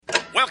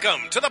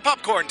Welcome to the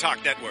Popcorn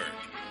Talk Network,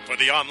 for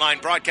the online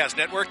broadcast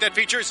network that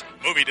features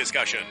movie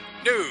discussion,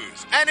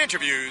 news, and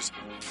interviews.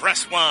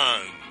 Press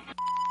 1.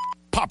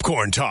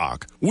 Popcorn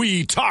Talk.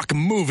 We talk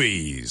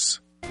movies.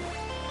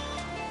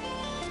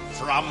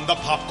 From the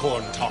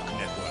Popcorn Talk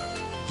Network,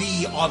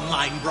 the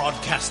online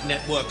broadcast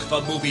network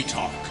for movie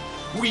talk,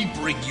 we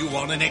bring you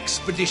on an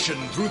expedition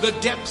through the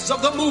depths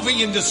of the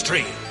movie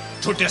industry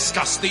to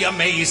discuss the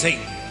amazing,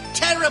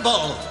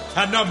 terrible,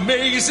 and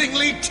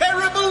amazingly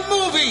terrible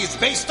movies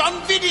based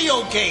on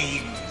video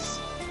games.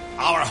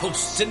 Our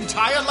hosts'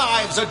 entire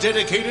lives are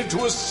dedicated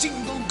to a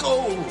single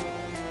goal.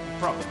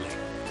 Probably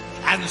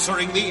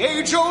answering the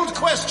age-old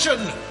question,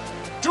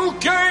 do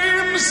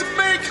games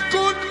make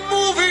good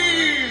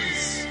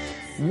movies?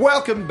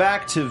 Welcome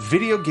back to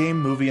Video Game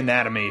Movie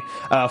Anatomy.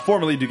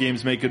 Formerly Do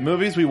Games Make Good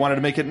Movies? We wanted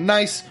to make it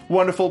nice,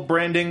 wonderful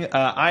branding.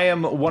 I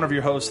am one of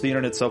your hosts, the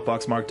Internet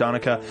Soapbox, Mark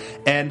Donica.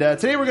 And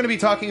today we're going to be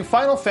talking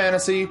Final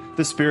Fantasy,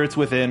 The Spirits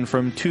Within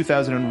from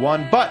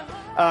 2001.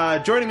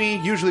 But joining me,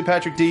 usually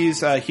Patrick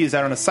Dees. He is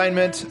out on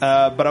assignment.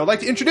 But I would like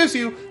to introduce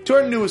you to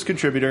our newest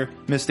contributor,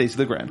 Miss Stacey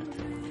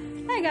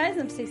LeGrand. Hi guys,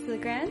 I'm Stacey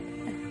LeGrand.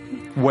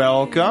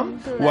 Welcome.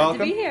 Glad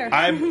to be here.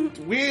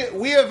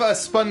 We have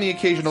spun the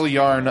occasional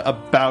yarn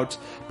about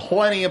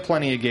plenty of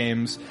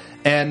games,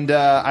 and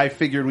I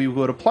figured we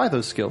would apply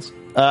those skills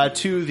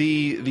to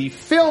the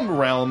film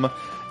realm.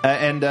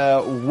 And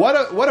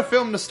what a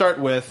film to start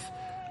with!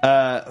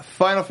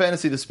 Final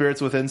Fantasy: The Spirits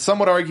Within. Some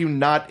would argue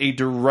not a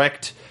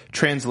direct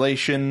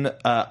translation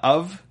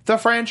of the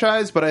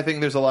franchise, but I think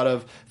there's a lot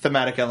of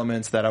thematic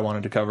elements that I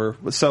wanted to cover.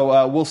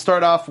 So we'll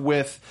start off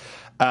with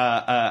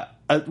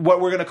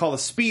what we're going to call a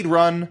speed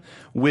run,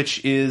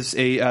 which is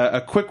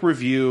a quick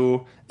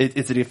review.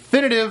 It's a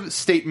definitive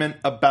statement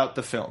about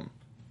the film.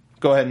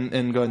 Go ahead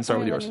and start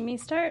with yours. Let me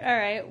start? All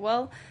right.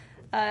 Well,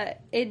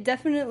 it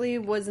definitely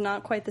was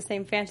not quite the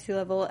same fantasy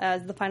level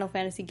as the Final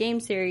Fantasy game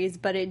series,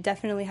 but it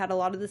definitely had a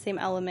lot of the same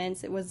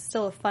elements. It was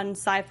still a fun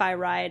sci-fi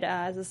ride.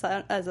 As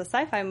a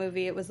sci-fi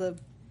movie, it was a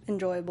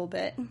enjoyable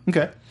bit.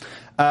 Okay.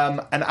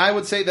 And I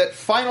would say that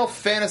Final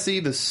Fantasy: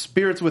 The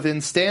Spirits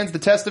Within stands the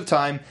test of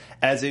time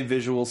as a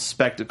visual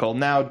spectacle.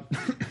 Now,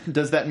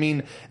 does that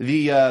mean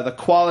the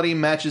quality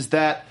matches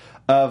that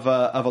of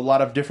a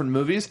lot of different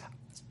movies?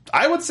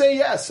 I would say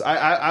yes.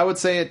 I would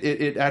say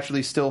it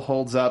actually still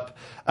holds up.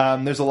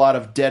 There's a lot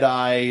of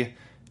dead-eye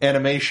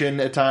animation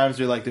at times.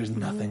 You're like, there's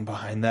nothing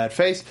behind that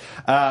face.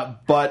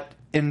 But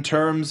in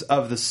terms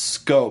of the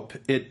scope,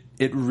 it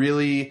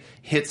really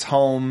hits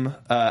home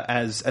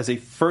as a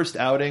first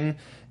outing.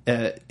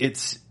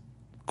 It's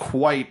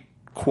quite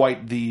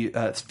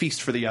the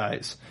feast for the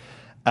eyes.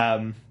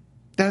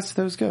 That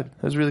was good.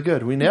 That was really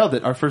good. We nailed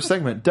it. Our first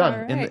segment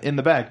done right. in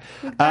the bag.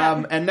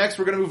 And next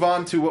we're going to move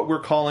on to what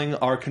we're calling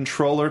our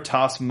controller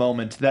toss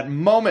moment. That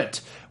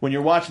moment when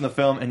you're watching the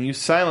film and you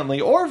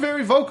silently or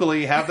very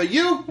vocally have the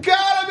 "you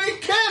gotta be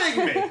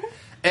kidding me."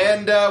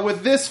 And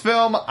with this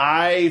film,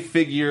 I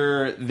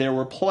figure there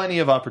were plenty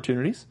of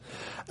opportunities.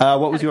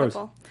 What was yours?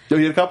 Couple. Oh,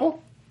 you had a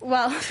couple?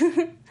 Well,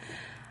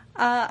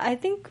 I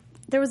think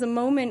there was a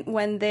moment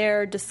when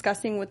they're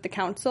discussing with the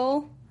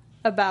council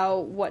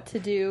about what to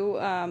do,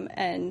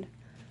 and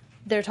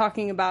they're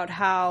talking about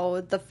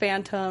how the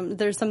Phantom,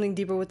 there's something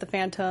deeper with the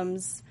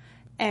Phantoms,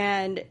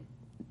 and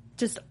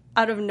just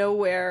out of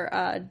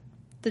nowhere,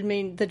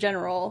 the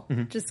general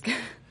just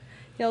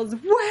yells,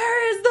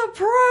 "Where is the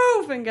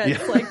proof?" And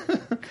gets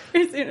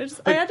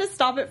I had to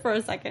stop it for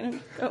a second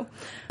and go,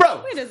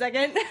 "Bro, wait a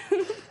second."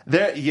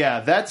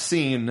 That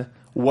scene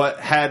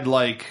had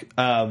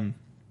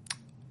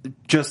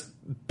just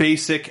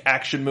basic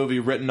action movie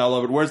written all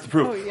over it. Where's the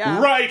proof? Oh, yeah.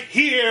 Right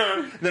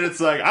here. Then it's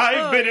like,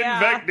 I've been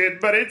infected,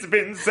 but it's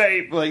been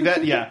safe. Like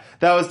that. Yeah,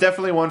 that was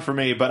definitely one for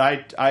me. But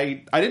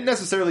I didn't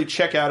necessarily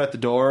check out at the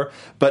door.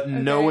 But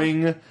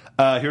knowing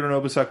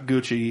Hironobu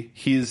Sakaguchi,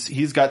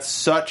 he's got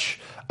such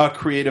a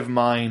creative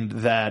mind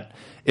that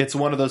it's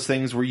one of those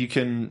things where you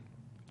can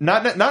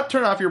not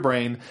turn off your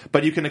brain,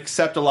 but you can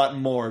accept a lot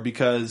more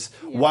because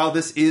while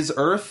this is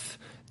Earth,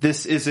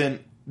 this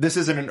isn't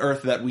an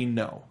Earth that we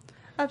know.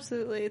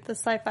 Absolutely. The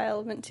sci-fi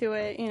element to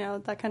it,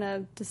 that kind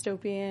of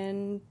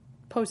dystopian,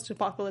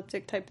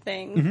 post-apocalyptic type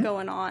thing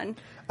going on.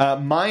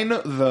 Mine,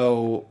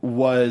 though,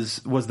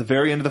 was the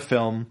very end of the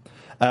film.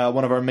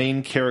 One of our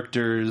main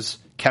characters,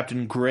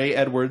 Captain Gray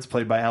Edwards,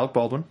 played by Alec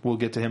Baldwin. We'll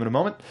get to him in a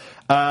moment.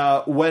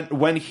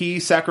 When he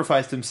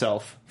sacrificed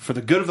himself for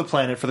the good of the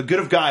planet, for the good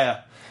of Gaia,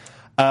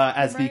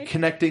 as the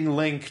connecting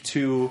link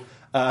to...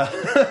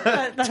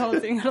 that whole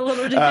thing got a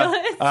little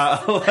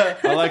ridiculous.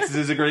 Alexis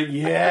is a great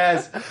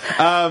yes.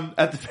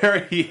 At the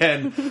very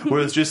end,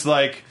 where it's just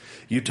like,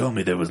 you told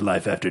me there was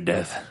life after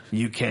death.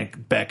 You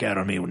can't back out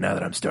on me now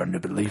that I'm starting to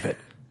believe it.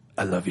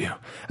 I love you.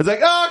 It's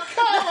like, oh,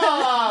 come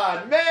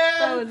on, man.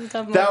 That was a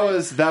tough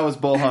moment. That was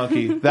bull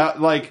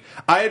honky.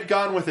 I had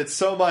gone with it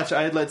so much.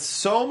 I had let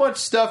so much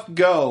stuff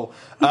go.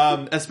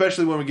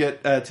 Especially when we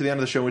get to the end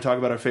of the show and we talk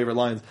about our favorite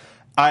lines.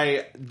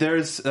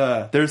 There's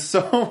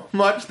so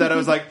much that I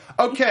was like,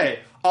 okay,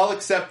 I'll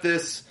accept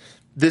this.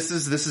 this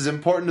is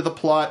important to the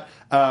plot.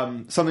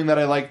 Something that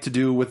I like to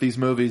do with these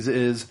movies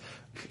is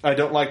I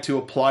don't like to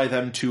apply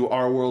them to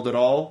our world at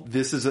all.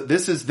 This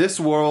is this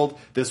world.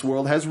 This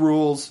world has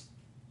rules.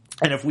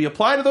 And if we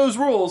apply to those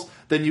rules,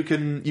 then you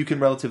can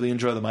relatively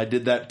enjoy them. I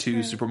did that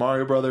to Super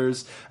Mario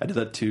Brothers. I did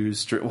that to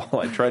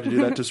I tried to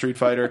do that to Street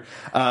Fighter,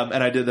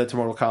 and I did that to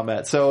Mortal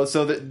Kombat.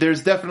 So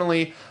there's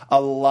definitely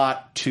a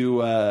lot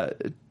to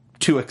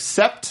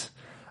accept.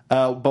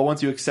 But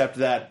once you accept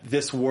that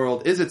this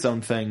world is its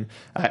own thing,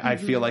 I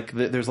feel like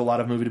there's a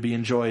lot of movie to be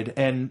enjoyed.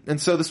 And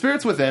so The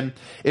Spirits Within,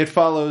 it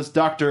follows she's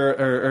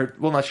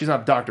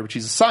not a doctor, but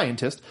she's a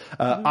scientist,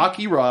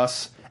 Aki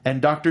Ross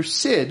and Dr.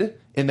 Sid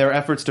in their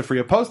efforts to free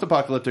a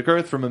post-apocalyptic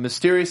Earth from a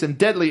mysterious and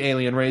deadly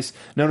alien race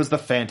known as the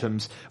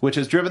Phantoms, which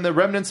has driven the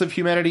remnants of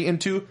humanity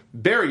into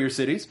barrier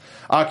cities.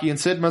 Aki and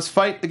Sid must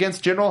fight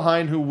against General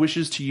Hein, who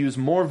wishes to use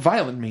more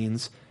violent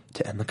means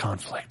to end the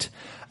conflict.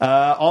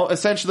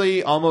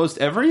 Essentially, almost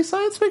every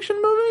science fiction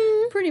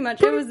movie? Pretty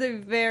much. It was a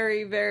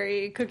very,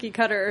 very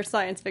cookie-cutter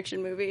science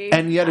fiction movie.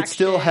 And yet it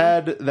still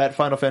had that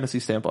Final Fantasy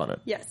stamp on it.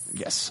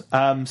 Yes.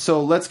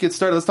 So let's get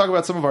started. Let's talk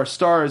about some of our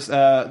stars.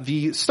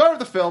 The star of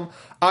the film,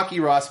 Aki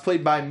Ross,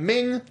 played by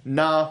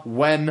Ming-Na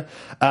Wen.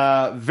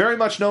 Very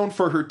much known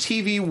for her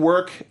TV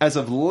work as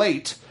of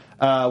late.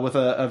 With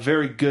a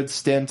very good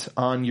stint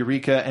on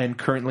Eureka and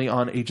currently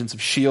on Agents of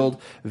S.H.I.E.L.D.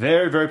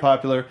 Very, very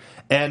popular.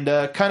 And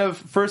kind of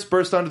first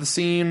burst onto the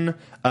scene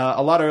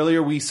a lot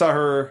earlier. We saw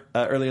her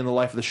early in the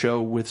life of the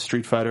show with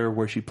Street Fighter,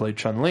 where she played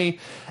Chun-Li.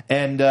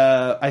 And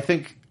I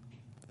think,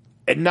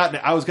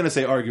 I was going to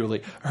say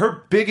arguably,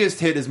 her biggest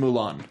hit is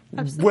Mulan.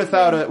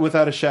 Absolutely.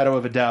 Without a shadow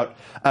of a doubt.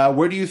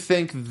 Where do you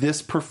think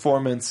this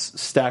performance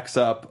stacks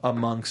up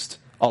amongst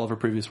all of her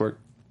previous work?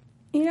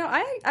 You know,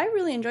 I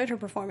really enjoyed her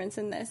performance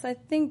in this. I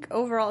think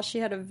overall she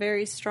had a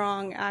very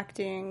strong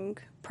acting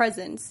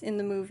presence in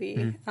the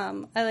movie.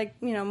 I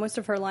like, most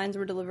of her lines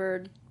were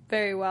delivered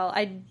very well.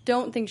 I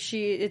don't think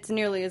it's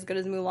nearly as good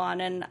as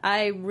Mulan, and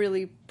I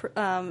really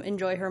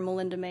enjoy her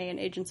Melinda May in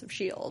Agents of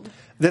S.H.I.E.L.D.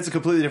 That's a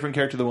completely different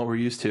character than what we're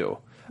used to.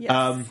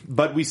 Yes.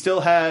 But we still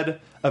had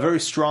a very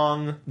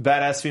strong,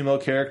 badass female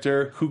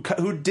character who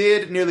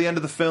did, near the end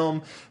of the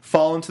film,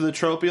 fall into the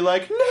trope, be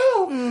like,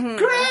 no,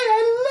 Gray,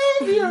 I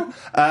love you!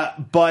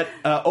 But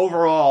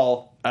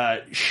overall,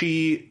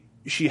 she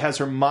has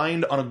her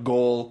mind on a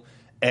goal,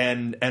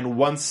 and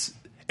once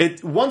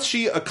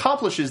she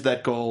accomplishes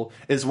that goal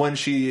is when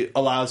she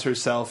allows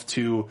herself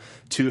to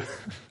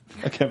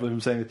I can't believe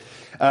I'm saying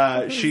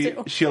it.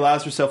 She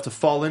allows herself to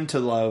fall into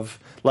love.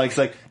 Like, it's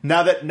like,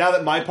 now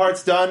that my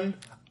part's done,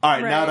 all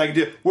right, now that I can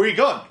do it. Where are you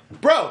going?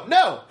 Bro,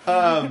 no.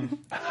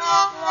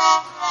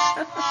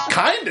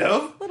 Kind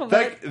of. A little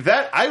bit.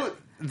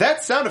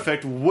 That sound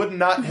effect would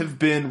not have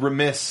been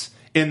remiss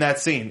in that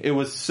scene. It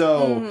was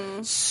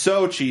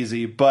so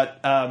cheesy, but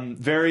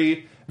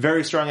very,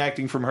 very strong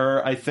acting from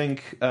her. I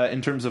think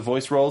in terms of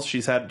voice roles,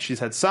 she's had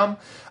some.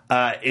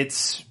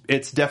 It's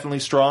definitely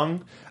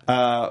strong.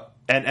 And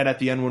at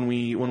the end, when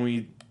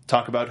we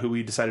talk about who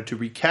we decided to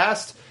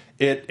recast,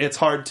 it's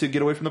hard to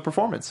get away from the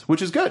performance,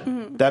 which is good.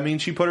 Mm-hmm. That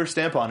means she put her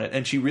stamp on it,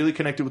 and she really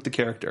connected with the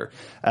character.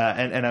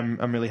 And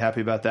I'm really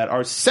happy about that.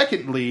 Our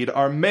second lead,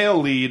 our male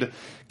lead,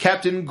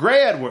 Captain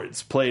Gray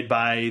Edwards, played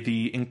by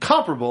the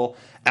incomparable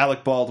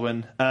Alec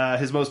Baldwin.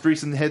 His most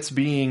recent hits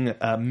being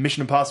Mission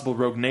Impossible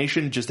Rogue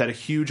Nation, just had a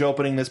huge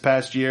opening this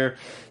past year.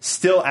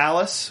 Still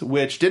Alice,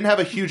 which didn't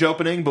have a huge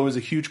opening, but was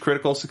a huge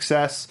critical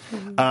success.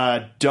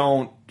 Mm-hmm.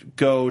 Don't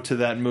go to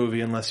that movie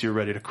unless you're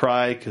ready to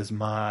cry, because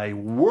my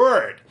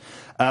word.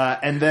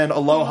 And then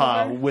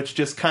Aloha, which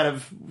just kind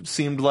of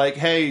seemed like,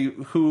 hey,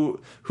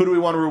 who do we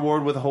want to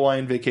reward with a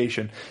Hawaiian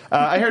vacation?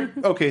 I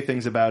heard okay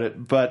things about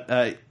it,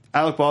 but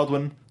Alec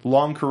Baldwin,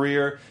 long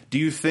career. Do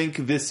you think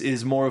this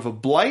is more of a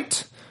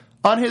blight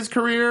on his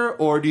career,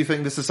 or do you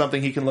think this is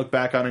something he can look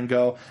back on and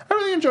go, I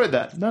really enjoyed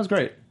that. That was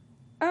great.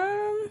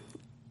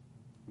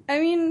 I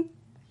mean,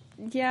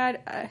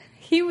 yeah,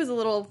 he was a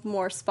little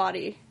more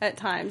spotty at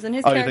times, and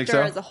his you think character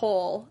so? as a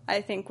whole,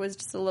 I think, was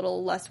just a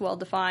little less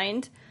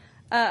well-defined.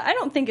 I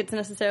don't think it's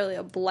necessarily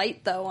a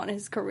blight, though, on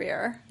his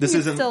career. It's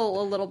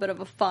still a little bit of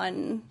a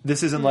fun.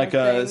 This isn't like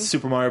a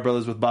Super Mario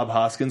Brothers with Bob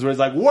Hoskins, where it's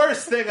like,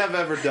 worst thing I've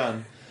ever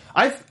done.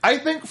 I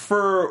think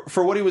for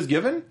what he was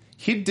given,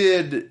 he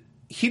did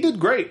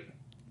great.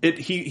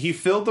 He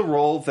filled the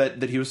role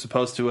that he was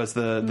supposed to as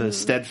the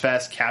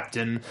steadfast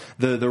captain,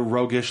 the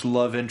roguish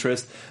love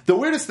interest. The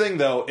weirdest thing,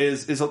 though,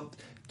 is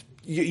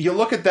you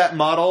look at that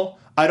model.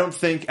 I don't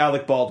think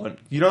Alec Baldwin.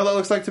 You know what that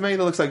looks like to me?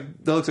 That looks like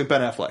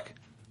Ben Affleck.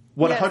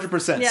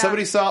 100%. Yeah.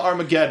 Somebody saw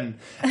Armageddon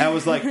and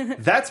was like,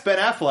 "That's Ben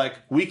Affleck.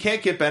 We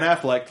can't get Ben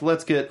Affleck.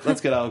 Let's get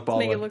Alec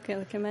Baldwin." Make it look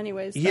like him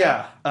anyways. So.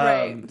 Yeah,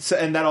 right. So,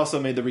 and that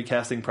also made the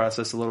recasting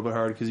process a little bit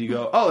hard because you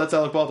go, "Oh, that's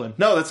Alec Baldwin."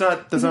 No, that's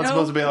not. That's not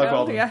supposed to be Alec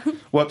Baldwin. Yeah.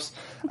 Whoops.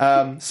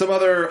 Some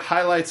other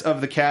highlights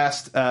of the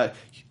cast.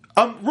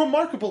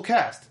 Remarkable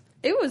cast.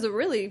 It was a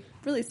really,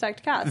 really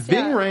stacked cast.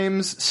 Ving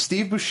Rhames,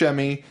 Steve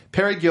Buscemi,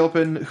 Perry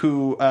Gilpin,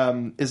 who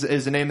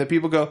is a name that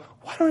people go,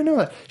 why do I know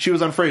that? She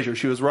was on Frasier.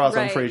 She was Roz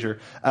on Frasier.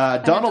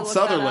 Donald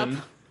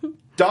Sutherland.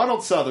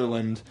 Donald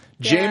Sutherland,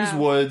 James Yeah.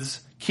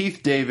 Woods,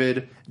 Keith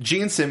David,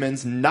 Gene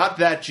Simmons, not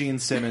that Gene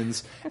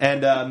Simmons,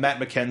 and Matt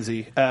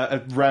McKenzie,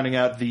 rounding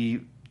out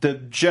the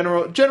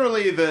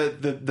generally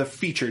the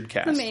featured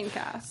cast, The main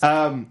cast.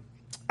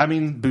 I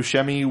mean,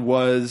 Buscemi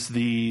was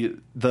the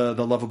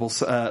lovable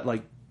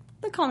the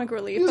comic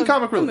relief was of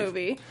comic the relief.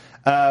 movie.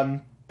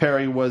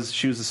 Perry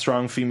was a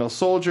strong female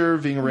soldier.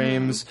 Ving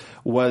Rhames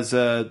was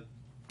a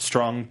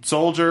strong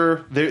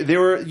soldier. They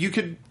were, you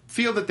could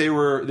feel that they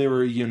were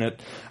a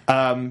unit.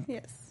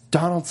 Yes.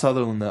 Donald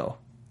Sutherland, though,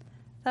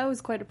 That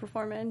was quite a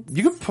performance.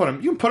 you can put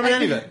him in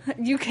anything.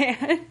 You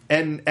can.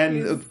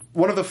 And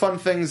one of the fun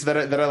things that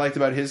I liked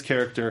about his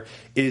character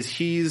is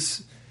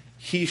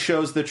he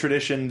shows the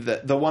tradition,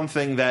 that the one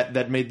thing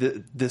that made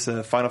this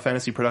a Final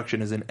Fantasy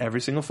production is in every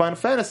single Final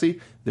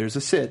Fantasy there's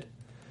a Cid.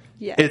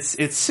 Yes.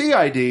 It's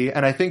CID,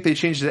 and I think they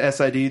changed it to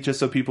SID just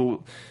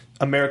so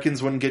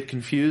Americans wouldn't get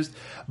confused.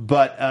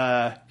 But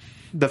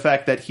the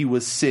fact that he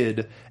was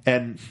Cid,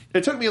 and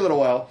it took me a little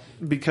while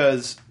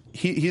because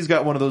he's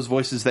got one of those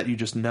voices that you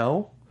just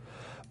know.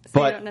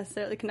 So you don't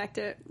necessarily connect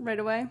it right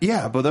away.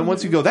 Yeah, but then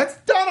once you go, that's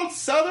Donald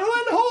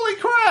Sutherland? Holy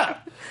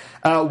crap!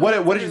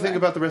 What did you think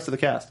about the rest of the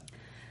cast?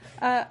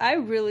 I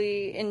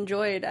really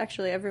enjoyed,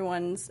 actually,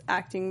 everyone's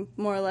acting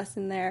more or less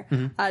in there.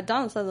 Mm-hmm.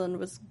 Donald Sutherland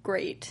was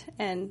great,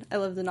 and I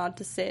love the nod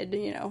to Sid.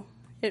 You know,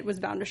 it was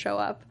bound to show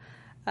up.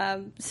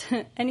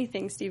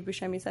 Anything Steve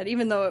Buscemi said,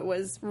 even though it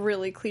was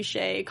really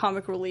cliche,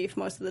 comic relief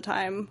most of the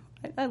time,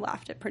 I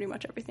laughed at pretty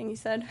much everything he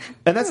said.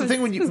 And that's It the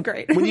thing when was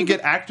great. when you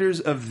get actors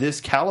of this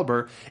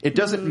caliber, it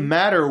doesn't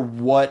matter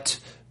what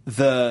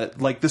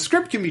the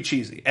script can be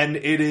cheesy, and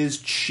it is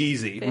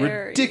cheesy,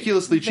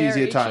 ridiculously cheesy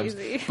very at times.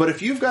 cheesy. But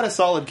if you've got a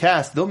solid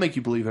cast, they'll make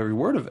you believe every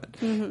word of it.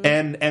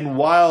 And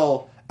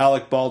while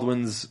Alec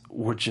Baldwin's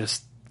were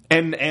just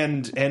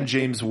and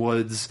James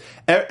Woods,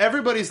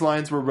 everybody's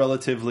lines were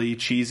relatively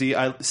cheesy.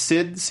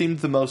 Sid seemed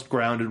the most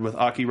grounded, with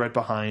Aki right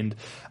behind.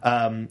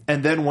 And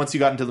then once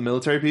you got into the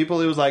military people,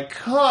 it was like,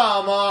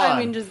 come on. I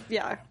mean, just,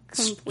 yeah,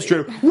 complete.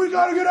 Straight up, we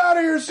gotta get out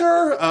of here,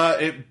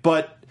 sir.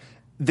 But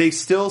they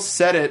still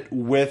said it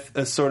with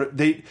a sort of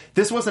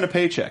this wasn't a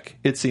paycheck.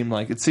 It seemed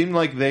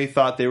like they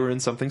thought they were in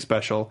something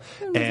special,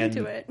 and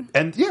into it.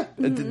 And yeah,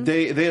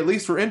 they at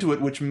least were into it,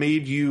 which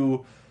made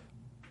you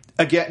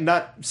again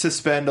not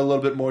suspend a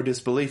little bit more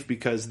disbelief,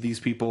 because these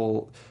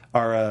people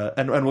are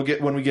and we'll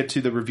get, when we get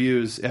to the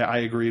reviews, I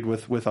agreed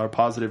with our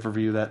positive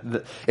review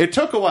that it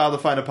took a while to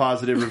find a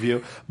positive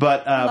review,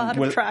 but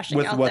with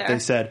what they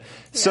said. Yeah.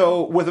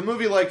 So with a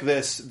movie like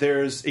this,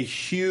 there's a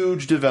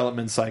huge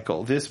development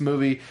cycle. This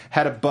movie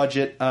had a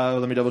budget,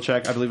 let me double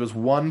check, I believe it was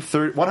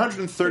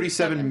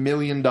 $137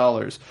 million.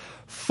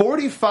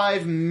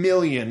 $45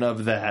 million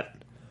of that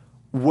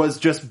was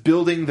just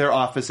building their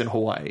office in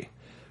Hawaii,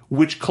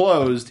 which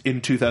closed in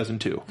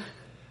 2002.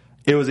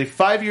 It was a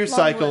 5-year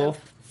cycle.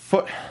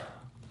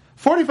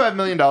 $45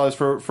 million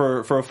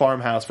for a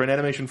farmhouse, for an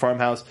animation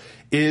farmhouse,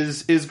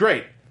 is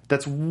great.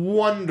 That's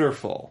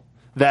wonderful.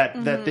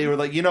 That they were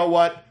like, you know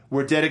what?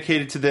 We're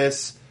dedicated to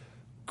this.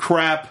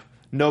 Crap.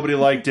 Nobody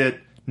liked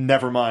it.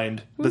 Never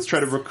mind. Let's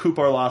try to recoup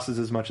our losses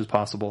as much as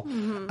possible.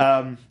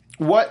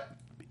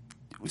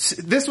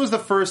 This was the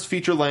first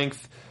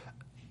feature-length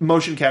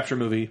motion capture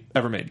movie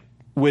ever made,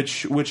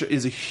 which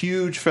is a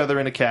huge feather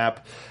in a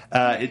cap.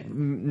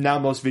 Now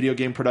most video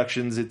game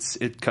productions,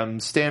 it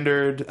comes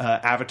standard.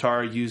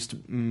 Avatar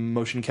used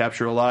motion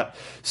capture a lot.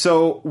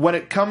 So when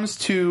it comes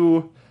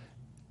to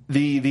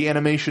the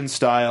animation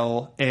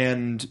style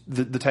and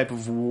the type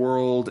of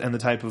world and the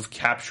type of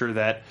capture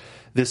that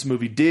this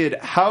movie did,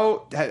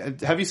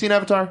 have you seen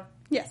Avatar?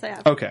 Yes, I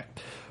have. Okay.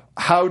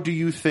 How do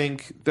you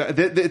think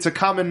it's a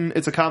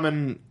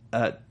common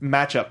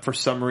matchup for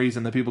some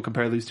reason that people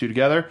compare these two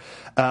together,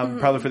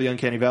 probably for the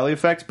Uncanny Valley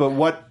effect.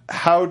 But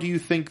how do you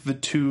think the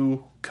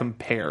two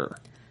compare?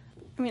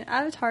 I mean,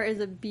 Avatar is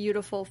a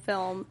beautiful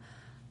film,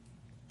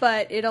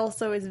 but it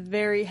also is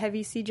very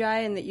heavy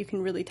CGI, and that you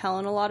can really tell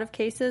in a lot of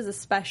cases,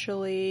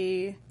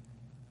 especially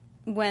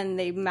when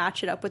they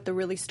match it up with the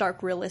really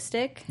stark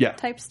realistic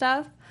type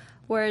stuff.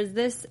 Whereas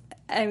this,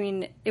 I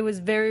mean, it was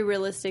very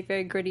realistic,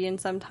 very gritty, and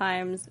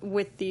sometimes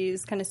with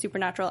these kind of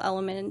supernatural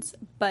elements,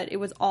 but it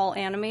was all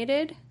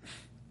animated.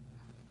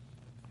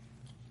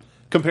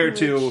 Compared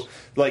to,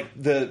 like,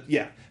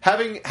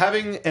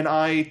 having an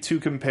eye to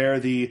compare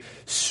the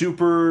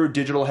super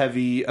digital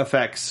heavy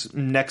effects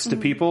next to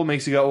people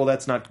makes you go, well,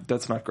 that's not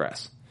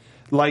grass.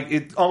 Like,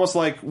 it almost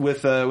like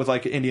with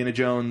like Indiana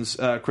Jones,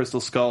 Crystal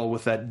Skull,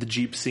 with the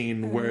Jeep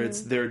scene where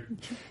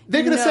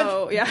they could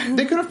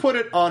have put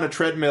it on a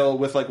treadmill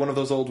with like one of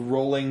those old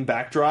rolling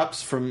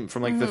backdrops from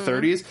like the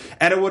 30s,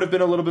 and it would have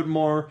been a little bit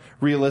more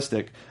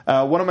realistic.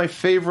 One of my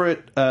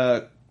favorite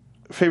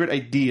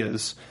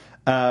ideas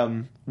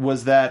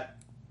was that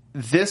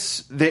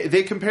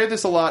they compared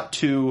this a lot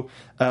to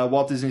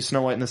Walt Disney's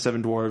Snow White and the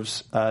Seven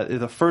Dwarfs,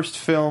 the first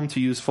film to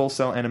use full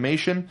cell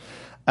animation.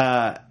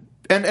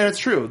 And it's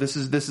true. This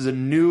is a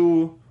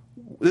new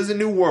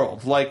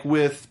world. Like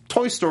with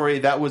Toy Story,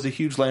 that was a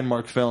huge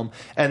landmark film,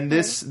 and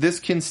this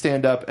can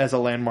stand up as a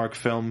landmark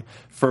film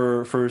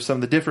for some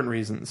of the different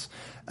reasons.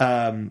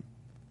 A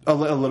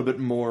little bit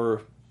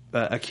more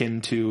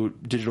akin to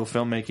digital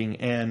filmmaking,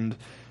 and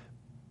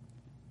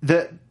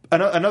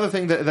another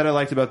thing that I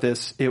liked about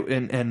this,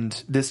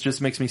 and this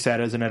just makes me sad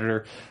as an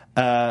editor.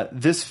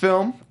 This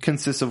film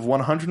consists of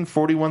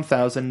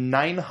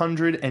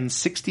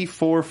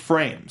 141,964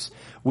 frames,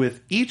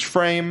 with each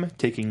frame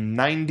taking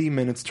 90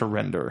 minutes to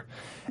render.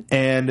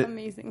 And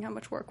amazing how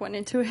much work went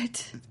into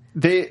it.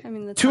 The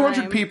 200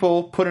 time.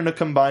 people put in a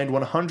combined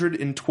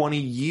 120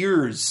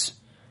 years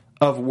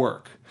of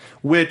work,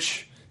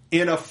 which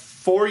in a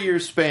 4-year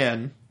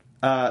span,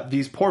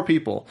 these poor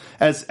people,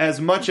 as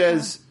much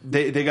as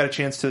they got a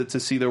chance to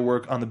see their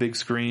work on the big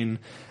screen,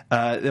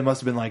 it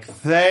must have been like,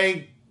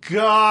 thank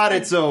God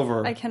it's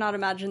over. I cannot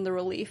imagine the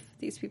relief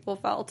these people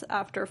felt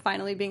after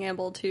finally being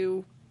able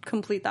to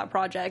complete that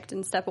project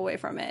and step away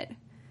from it.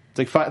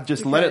 It's like,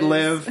 just let it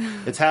live.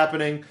 It's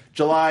happening.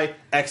 July,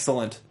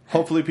 excellent.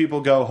 Hopefully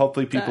people go.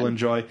 Hopefully people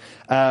enjoy.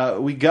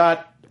 We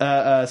got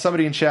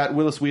somebody in chat,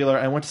 Willis Wheeler.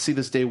 I went to see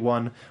this day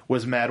one,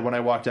 was mad when I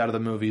walked out of the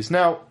movies.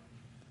 Now,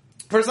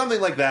 for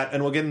something like that,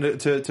 and we'll get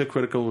into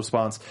critical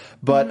response,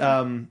 but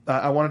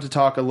I wanted to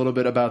talk a little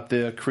bit about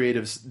the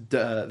creative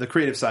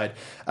side.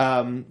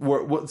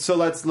 So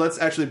let's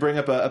actually bring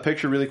up a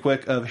picture really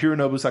quick of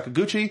Hironobu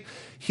Sakaguchi.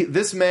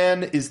 This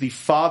man is the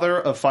father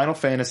of Final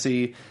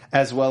Fantasy,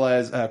 as well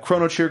as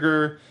Chrono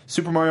Trigger,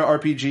 Super Mario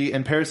RPG,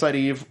 and Parasite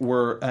Eve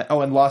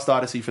and Lost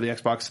Odyssey for the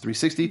Xbox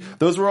 360.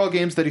 Those were all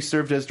games that he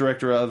served as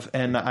director of,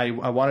 and I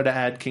wanted to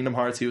add Kingdom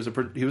Hearts. He was a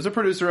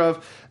producer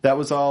of. That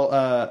was all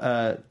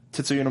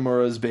Tetsuya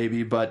Nomura's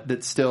baby, but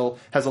it still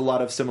has a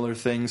lot of similar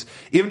things.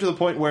 Even to the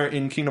point where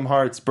in Kingdom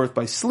Hearts Birth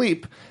by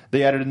Sleep,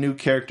 they added a new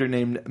character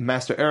named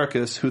Master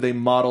Ericus, who they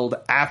modeled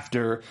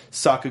after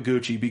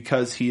Sakaguchi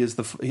because he is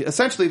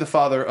essentially the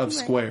father of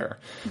Square.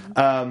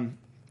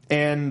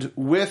 And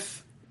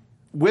with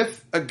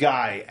a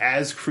guy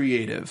as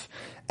creative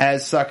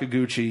as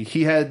Sakaguchi,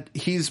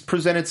 he's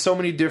presented so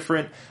many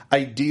different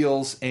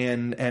ideals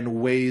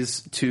and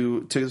ways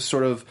to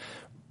sort of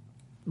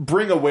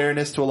bring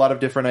awareness to a lot of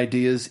different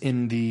ideas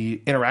in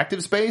the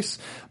interactive space.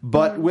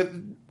 But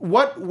with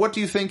what do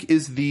you think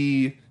is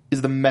the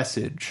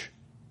message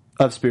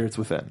of Spirits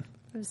Within?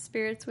 Of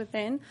Spirits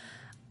Within,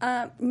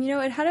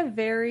 it had a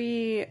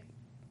very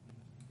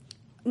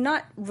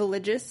not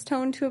religious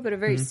tone to it, but a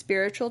very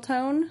spiritual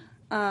tone.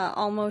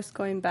 Almost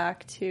going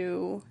back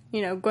to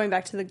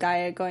the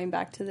Gaia, going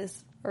back to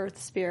this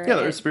Earth spirit. Yeah,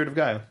 the Earth spirit of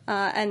Gaia.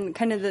 And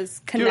kind of this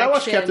connection. Dude, I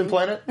watch Captain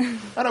Planet.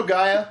 I know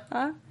Gaia.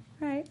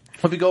 Right.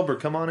 Whoopi Goldberg,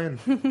 come on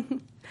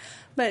in.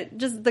 But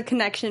just the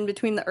connection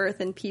between the Earth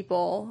and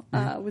people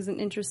was an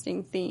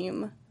interesting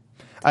theme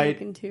to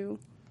look into.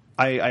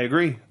 I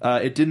agree.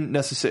 It didn't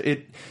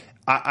necessarily.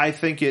 I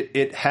think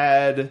it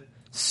had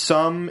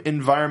some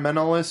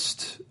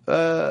environmentalist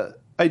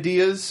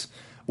ideas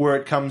where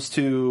it comes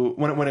to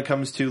when it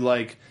comes to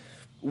like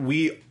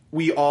we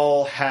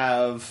all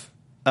have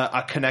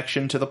a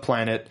connection to the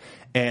planet,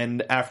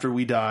 and after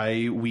we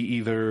die, we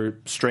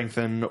either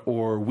strengthen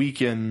or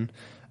weaken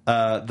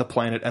the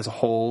planet as a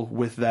whole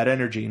with that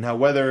energy. Now,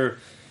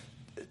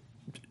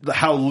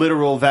 how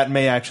literal that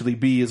may actually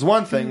be is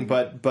one thing,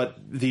 but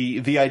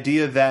the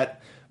idea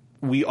that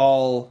we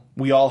all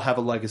have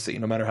a legacy,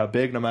 no matter how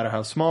big, no matter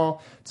how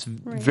small. It's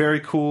very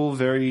cool,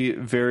 very,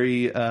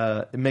 very,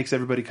 it makes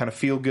everybody kind of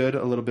feel good,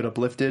 a little bit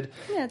uplifted.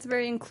 Yeah, it's a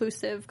very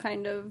inclusive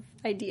kind of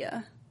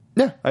idea.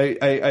 Yeah, I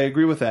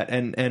agree with that.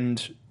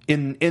 And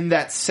in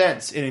that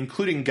sense, in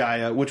including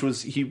Gaia, which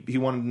was, he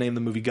wanted to name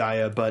the movie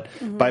Gaia, but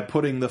by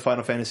putting the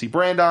Final Fantasy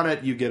brand on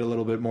it, you get a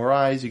little bit more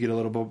eyes, you get a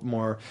little bit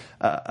more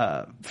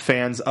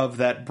fans of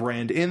that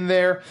brand in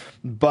there.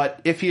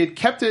 But if he had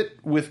kept it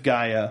with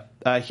Gaia,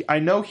 I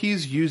know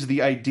he's used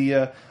the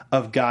idea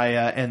of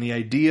Gaia and the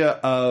idea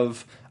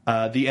of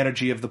the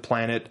energy of the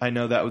planet. I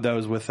know that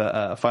was with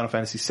Final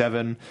Fantasy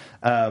VII,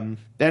 and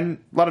a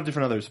lot of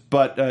different others.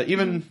 But I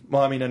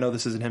know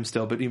this isn't him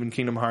still, but even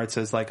Kingdom Hearts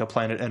has like a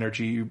planet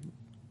energy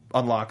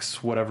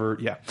unlocks whatever.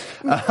 Yeah,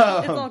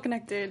 it's all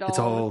connected. It's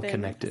all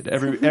connected.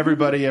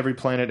 Everybody, every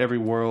planet, every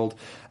world.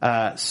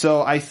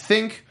 So I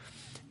think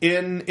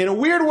in a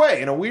weird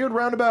way, in a weird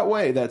roundabout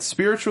way, that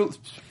spiritual.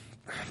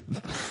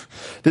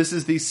 This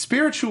is the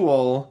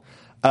spiritual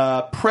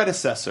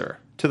predecessor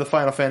to the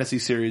Final Fantasy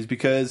series,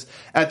 because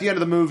at the end of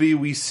the movie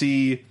we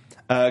see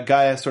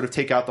Gaia sort of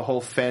take out the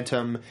whole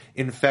phantom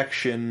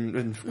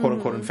infection,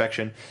 quote-unquote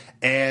infection,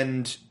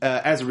 and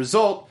as a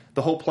result,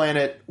 the whole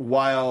planet,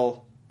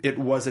 while it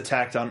was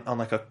attacked on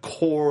like a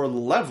core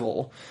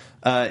level,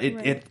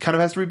 it kind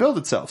of has to rebuild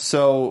itself.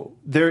 So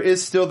there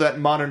is still that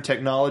modern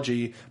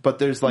technology, but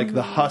there's like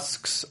the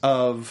husks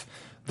of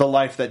the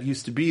life that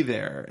used to be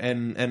there,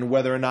 and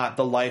whether or not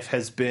the life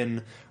has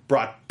been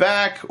brought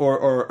back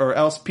or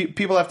else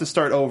people have to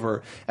start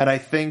over. And I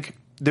think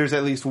there's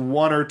at least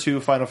one or two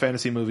Final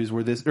Fantasy movies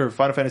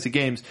Final Fantasy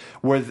games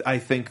where I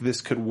think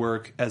this could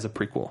work as a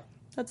prequel.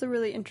 That's a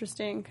really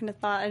interesting kind of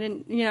thought. I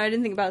didn't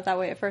think about it that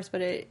way at first,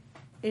 but it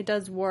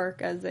does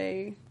work as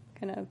a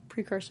kind of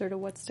precursor to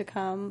what's to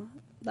come.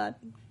 That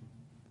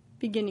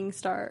beginning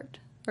start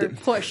or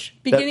push,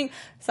 beginning.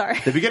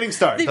 The beginning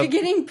start, the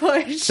beginning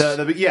push.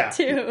 Yeah,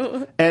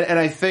 too. And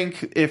I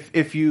think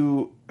if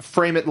you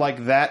frame it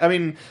like that, I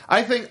mean,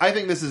 I think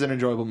this is an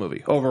enjoyable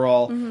movie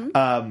overall.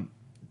 Mm-hmm.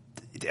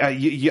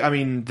 I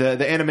mean,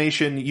 the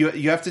animation,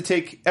 you have to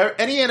take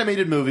any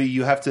animated movie,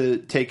 you have to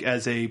take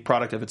as a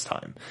product of its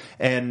time,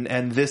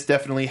 and this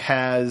definitely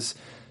has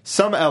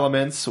some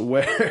elements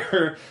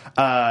where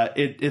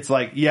it's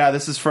like, yeah,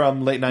 this is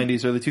from late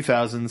 90s, early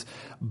 2000s,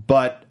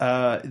 but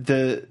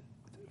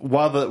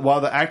while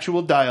the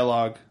actual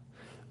dialogue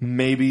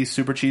may be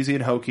super cheesy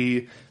and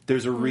hokey,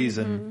 there's a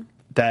reason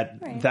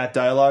that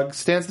dialogue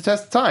stands the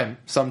test of time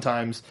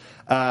sometimes,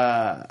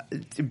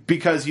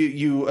 because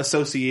you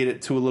associate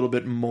it to a little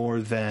bit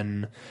more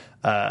than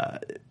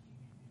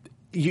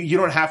you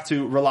don't have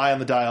to rely on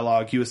the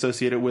dialogue. You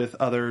associate it with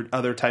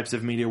other types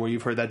of media where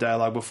you've heard that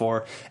dialogue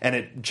before, and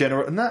it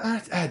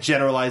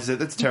generalizes it.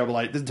 That's a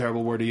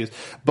terrible word to use,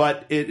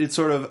 but it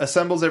sort of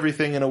assembles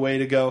everything in a way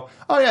to go,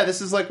 oh yeah, this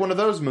is like one of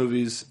those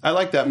movies. I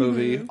like that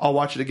movie. I'll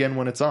watch it again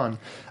when it's on.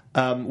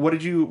 What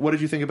did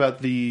you think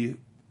about the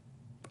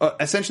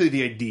essentially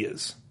the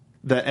ideas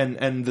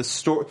and the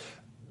story?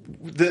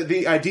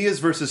 The ideas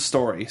versus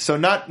story. So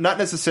not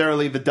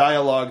necessarily the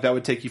dialogue that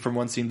would take you from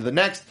one scene to the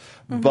next,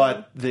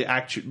 but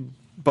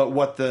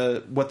what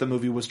the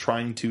movie was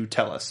trying to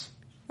tell us.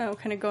 Oh,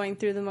 kind of going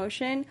through the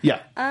motion. Yeah.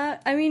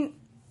 I mean,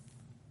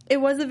 it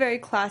was a very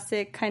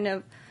classic kind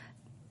of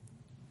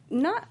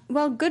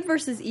good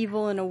versus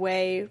evil in a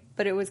way,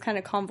 but it was kind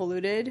of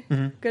convoluted.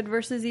 Good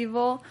versus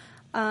evil.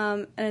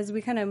 And as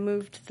we kind of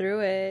moved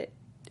through it,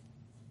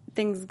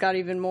 things got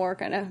even more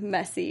kind of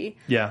messy.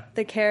 Yeah.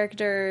 The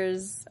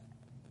characters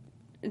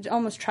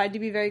almost tried to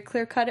be very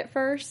clear-cut at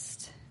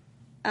first,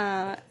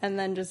 and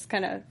then just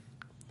kind of,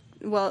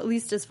 well, at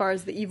least as far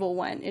as the evil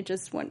went, it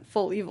just went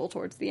full evil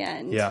towards the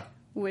end. Yeah.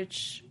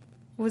 Which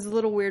was a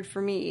little weird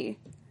for me.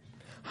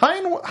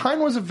 Hein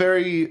was a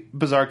very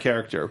bizarre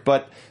character,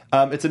 but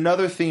it's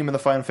another theme in the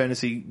Final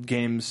Fantasy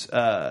games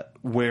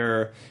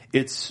where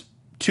it's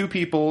two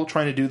people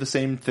trying to do the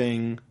same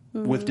thing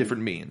with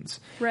different means.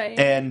 Right.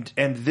 And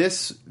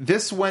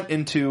this went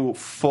into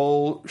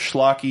full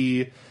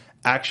schlocky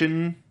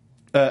action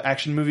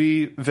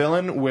movie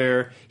villain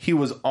where he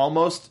was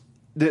almost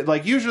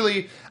like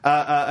usually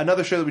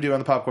another show that we do on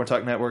the Popcorn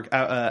Talk Network,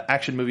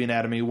 Action Movie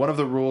Anatomy. One of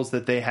the rules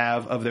that they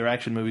have of their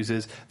action movies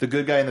is the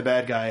good guy and the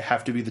bad guy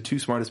have to be the two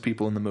smartest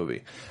people in the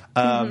movie.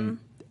 And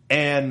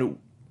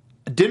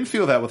didn't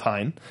feel that with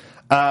Hein,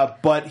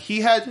 but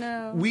he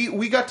had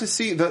we got to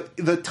see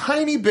the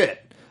tiny bit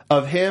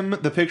of him,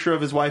 the picture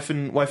of his wife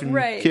and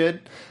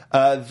kid.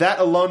 That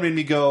alone made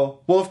me go,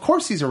 well, of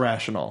course he's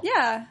irrational.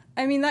 Yeah.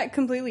 I mean, that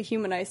completely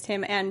humanized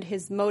him and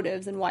his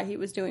motives and why he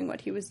was doing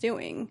what he was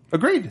doing.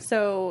 Agreed.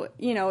 So,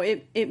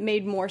 it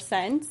made more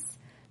sense.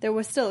 There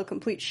was still a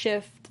complete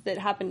shift that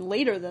happened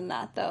later than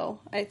that,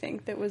 though. I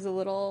think that was a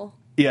little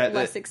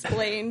less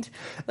explained.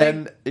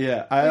 I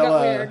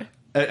got weird.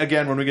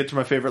 Again, when we get to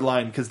my favorite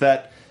line, because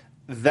that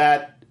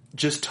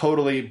just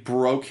totally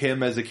broke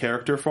him as a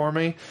character for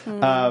me.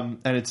 And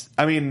it's,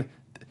 I mean,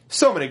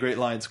 so many great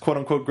lines, quote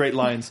unquote great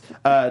lines,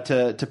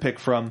 to pick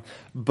from.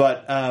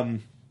 But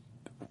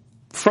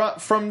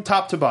from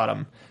top to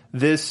bottom,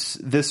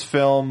 this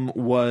film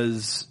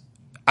was,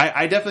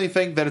 I definitely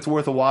think that it's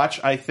worth a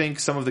watch. I think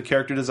some of the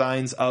character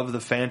designs of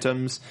the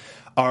Phantoms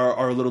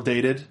are a little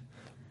dated.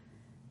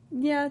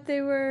 Yeah,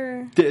 they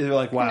were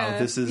like, wow,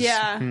 this is...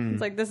 Yeah,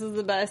 it's like, this is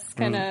the best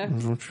kind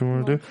of... What you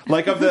want to do?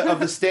 Like, of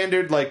the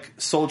standard, like,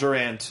 Soldier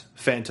Ant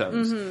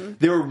Phantoms.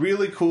 They were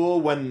really cool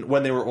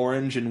when they were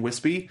orange and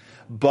wispy,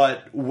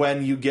 but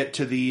when you get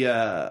to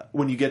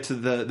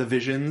the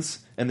visions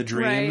and the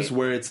dreams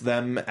where it's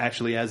them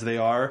actually as they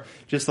are,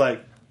 just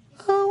like...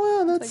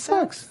 Oh, wow, that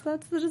sucks.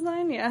 That's the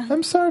design, yeah.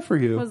 I'm sorry for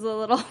you. It was a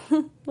little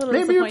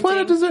maybe your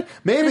planet deserves...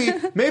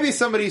 Maybe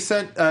somebody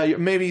sent...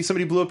 maybe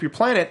somebody blew up your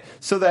planet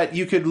so that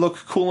you could look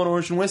cool and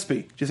orange and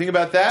wispy. Did you think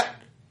about that?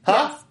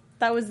 Huh? Yes,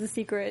 that was the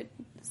secret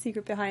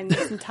behind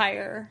this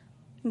entire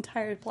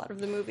plot of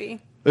the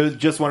movie. It was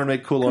just wanted to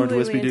make cool orange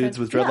wispy dudes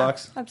with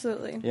dreadlocks? Yeah,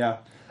 absolutely. Yeah.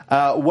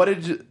 What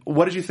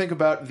did you think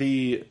about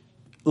the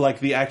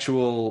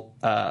actual...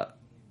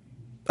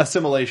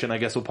 assimilation, I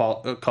guess we'll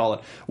call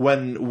it,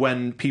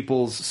 when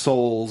people's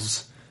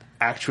souls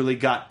actually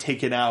got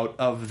taken out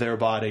of their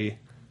body.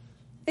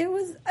 It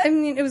was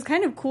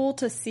kind of cool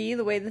to see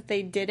the way that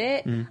they did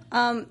it.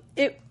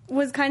 It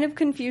was kind of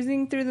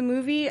confusing through the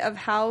movie of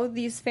how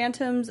these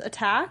phantoms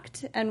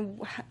attacked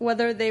and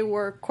whether they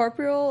were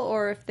corporeal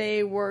or if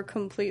they were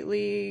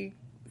completely,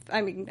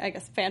 I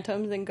guess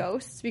phantoms and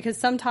ghosts, because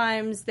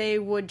sometimes they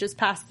would just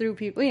pass through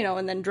people,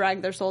 and then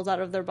drag their souls out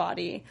of their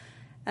body.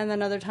 And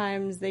then other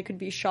times they could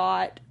be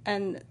shot,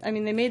 and I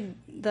mean they made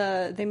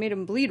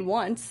them bleed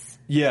once.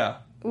 Yeah,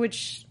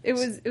 which it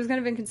was kind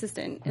of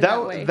inconsistent in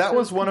that way. That So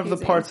was one of the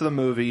confusing. parts of the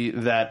movie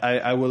that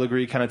I will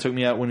agree kind of took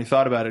me out when you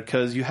thought about it,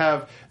 because you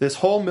have this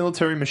whole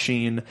military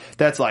machine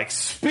that's like,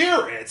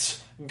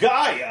 spirits,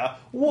 Gaia,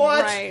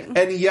 what? Right.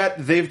 And yet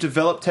they've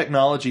developed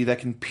technology that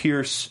can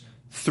pierce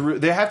through.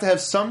 They have to have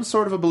some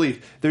sort of a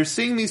belief. They're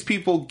seeing these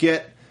people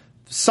get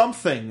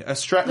something,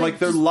 like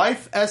their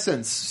life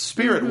essence,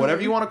 spirit, whatever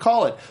you want to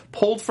call it,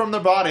 pulled from their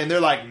body, and they're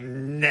like,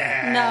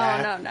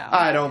 nah, No.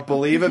 I don't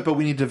believe it, but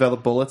we need to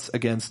develop bullets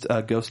against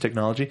ghost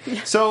technology.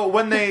 So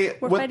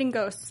We're fighting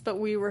ghosts, but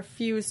we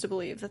refuse to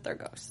believe that they're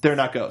ghosts. they're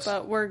not ghosts.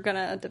 But we're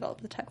gonna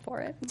develop the tech for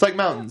it. It's like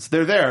mountains.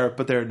 They're there,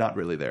 but they're not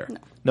really there.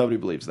 Nobody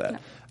believes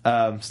that.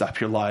 Stop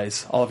your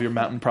lies. All of your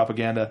mountain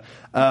propaganda.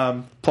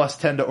 Plus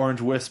 10 to orange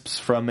wisps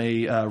from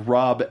a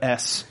Rob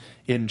S.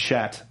 in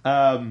chat.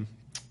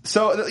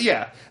 So,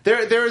 yeah,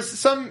 there is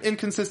some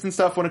inconsistent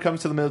stuff when it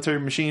comes to the military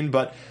machine,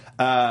 but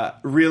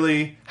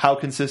really, how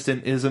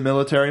consistent is a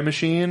military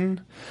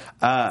machine?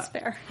 That's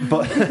fair.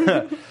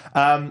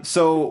 But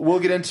so we'll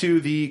get into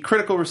the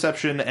critical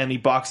reception and the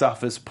box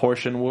office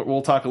portion.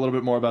 We'll talk a little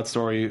bit more about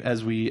story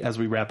as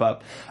we wrap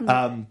up.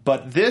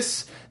 But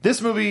this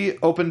movie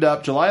opened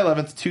up July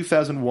 11th,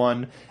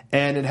 2001.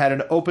 And it had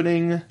an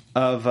opening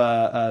of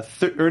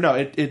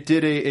it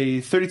did a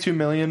 32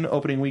 million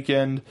opening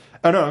weekend.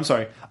 Oh no, I'm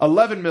sorry,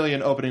 11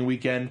 million opening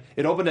weekend.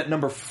 It opened at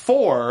number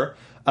 4.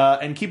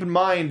 And keep in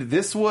mind,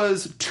 this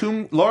was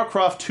Lara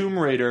Croft Tomb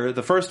Raider,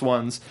 the first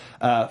one's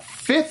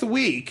 5th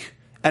week,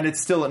 and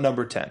it's still at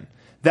number 10.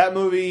 That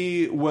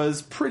movie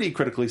was pretty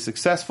critically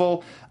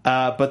successful,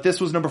 but this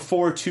was number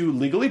 4 to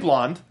Legally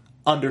Blonde.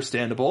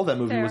 Understandable. That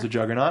movie was a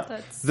juggernaut.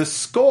 The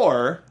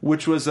Score,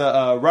 which was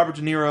a Robert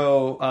De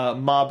Niro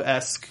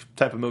mob-esque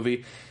type of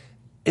movie,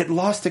 it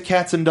lost to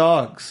Cats and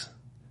Dogs.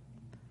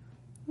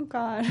 Oh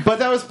God!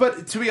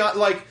 But to be honest,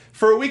 like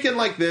for a weekend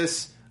like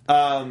this,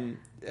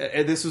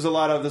 this was a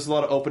lot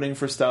of opening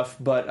for stuff.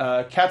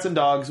 But Cats and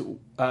Dogs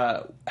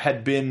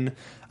had been,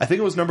 I think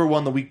it was number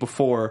 1 the week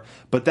before.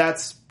 But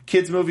that's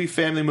kids movie,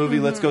 family movie.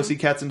 Let's go see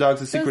Cats and Dogs: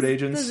 The Secret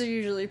Agents. Those are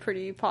usually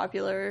pretty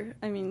popular.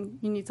 I mean,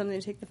 you need something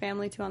to take the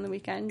family to on the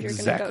weekend. You're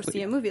Exactly. going to go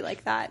see a movie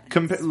like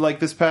that. Like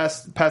this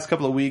past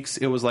couple of weeks,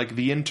 it was like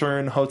The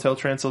Intern, Hotel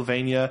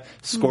Transylvania,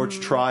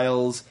 Scorched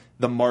Trials,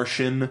 The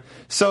Martian.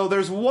 So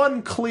there's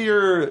one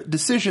clear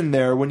decision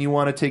there when you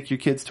want to take your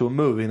kids to a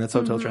movie, and that's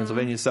Hotel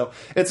Transylvania. So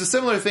it's a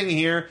similar thing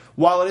here.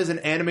 While it is an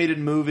animated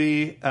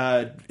movie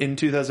in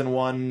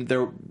 2001,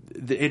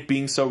 it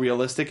being so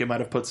realistic, it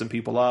might have put some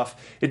people off.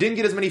 It didn't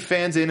get as many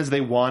fans in as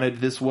they wanted.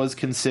 This was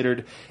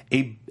considered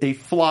a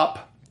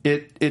flop.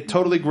 It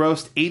totally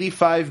grossed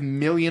 $85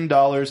 million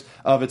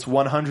of its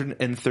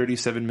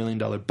 $137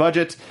 million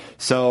budget,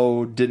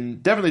 so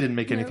definitely didn't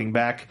make anything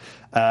back,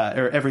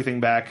 or everything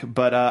back.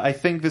 But I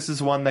think this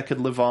is one that could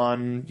live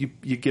on.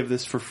 You give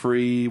this for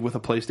free with a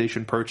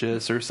PlayStation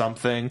purchase or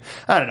something.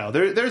 I don't know.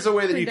 There's a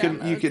way that you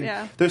can.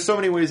 Yeah. There's so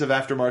many ways of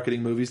aftermarketing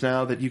movies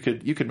now that you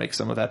could make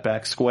some of that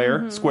back.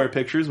 Square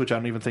Pictures, which I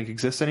don't even think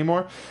exists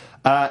anymore.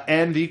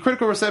 And the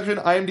critical reception,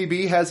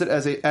 IMDb has it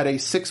at a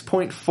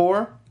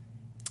 6.4.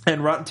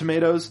 And Rotten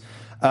Tomatoes,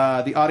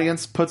 the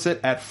audience puts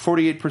it at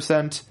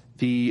 48%.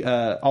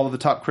 All of the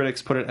top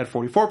critics put it at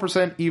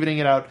 44%, evening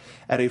it out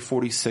at a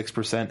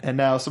 46%. And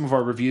now some of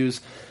our reviews.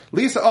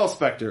 Lisa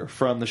Allspector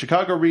from the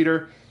Chicago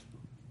Reader.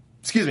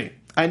 Excuse me.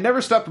 I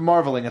never stopped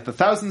marveling at the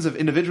thousands of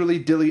individually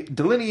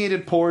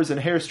delineated pores and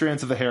hair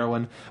strands of the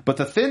heroine, but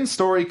the thin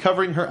story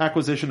covering her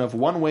acquisition of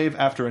one wave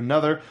after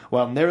another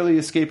while narrowly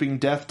escaping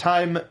death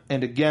time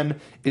and again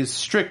is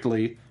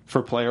strictly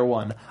for player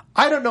one.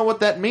 I don't know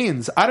what that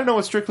means. I don't know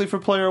what strictly for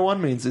player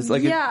one means. It's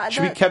like it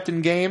should be kept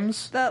in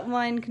games. That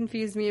line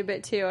confused me a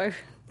bit too.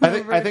 I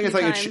think it's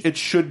like it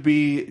should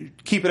be,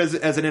 keep it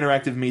as an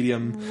interactive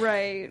medium.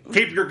 Right.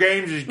 Keep your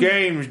games as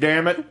games,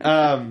 damn it.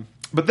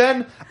 But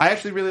then I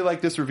actually really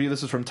like this review.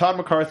 This is from Todd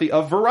McCarthy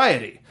of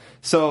Variety.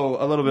 So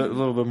a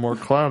little bit more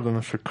cloud than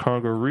the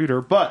Chicago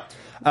Reader. But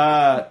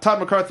Todd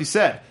McCarthy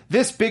said,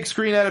 "This big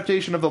screen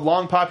adaptation of the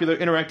long popular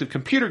interactive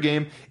computer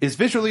game is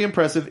visually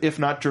impressive, if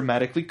not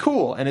dramatically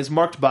cool, and is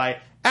marked by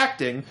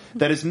acting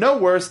that is no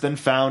worse than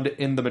found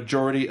in the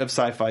majority of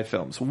sci-fi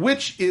films,"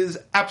 which is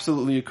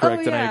absolutely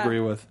correct, and I agree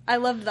with. I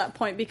loved that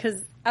point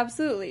because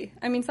absolutely.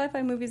 I mean,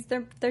 sci-fi movies,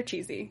 they're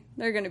cheesy.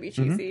 They're going to be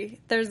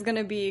cheesy. There's going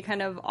to be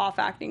kind of off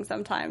acting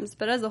sometimes,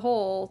 but as a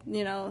whole,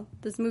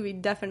 this movie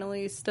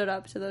definitely stood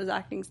up to those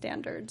acting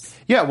standards.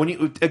 Yeah, when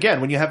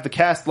you have the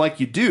cast like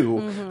you do,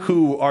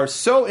 who are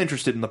so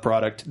interested in the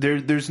product,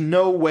 there's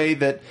no way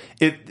that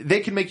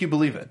they can make you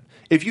believe it.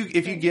 If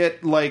you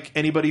get like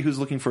anybody who's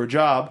looking for a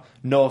job,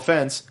 no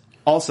offense,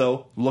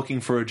 also looking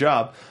for a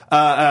job,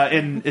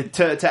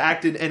 to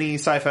act in any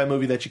sci-fi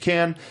movie that you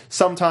can,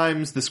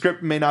 sometimes the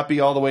script may not be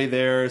all the way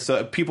there,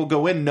 so people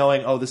go in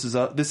knowing, oh, this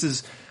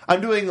is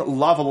I'm doing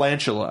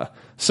Lavalantula,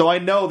 so I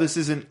know this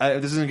isn't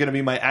going to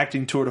be my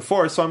acting tour de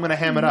force, so I'm going to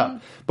ham it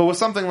up. But with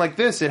something like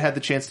this, it had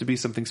the chance to be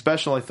something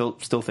special. I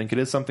still think it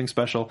is something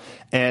special,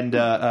 and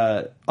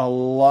a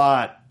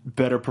lot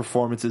better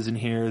performances in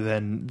here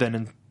than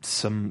in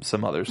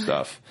some other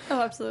stuff.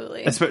 Oh,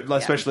 absolutely.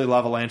 Especially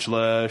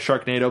Lavalantula,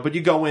 Sharknado, but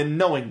you go in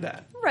knowing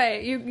that.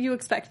 Right. You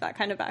expect that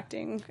kind of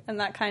acting and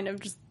that kind of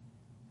just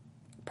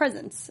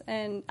presence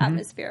and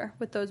atmosphere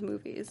with those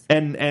movies.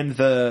 And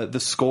the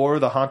score,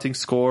 the haunting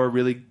score,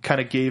 really kind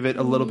of gave it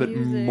a little bit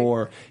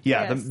more.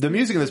 Yeah, yes, the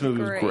music in this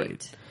movie was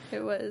great.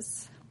 It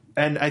was.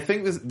 And I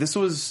think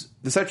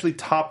this actually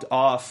topped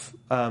off.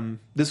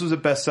 This was a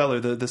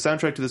bestseller. The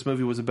soundtrack to this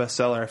movie was a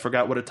bestseller. I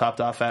forgot what it topped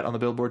off at on the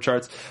Billboard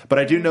charts, but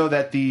I do know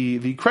that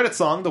the credit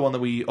song, the one that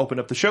we opened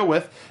up the show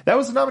with, that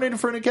was nominated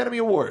for an Academy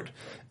Award.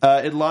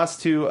 It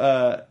lost to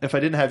If I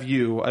Didn't Have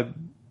You.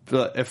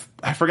 If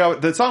I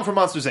forgot the song from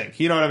Monsters Inc.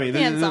 You know what I mean?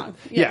 The song.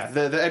 Yes.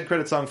 Yeah, the end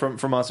credit song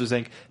from Monsters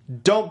Inc.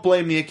 Don't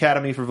blame the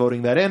Academy for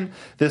voting that in.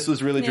 This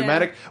was really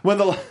dramatic. When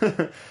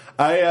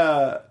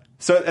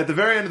so at the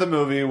very end of the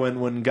movie,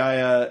 when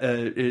Gaia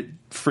it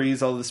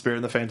frees all of the spirit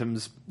and the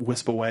phantoms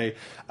wisp away,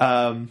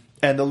 and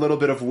the little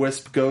bit of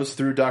wisp goes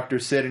through Dr.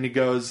 Sid, and he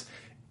goes,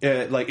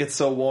 it's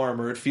so warm,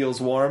 or it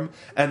feels warm,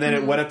 and then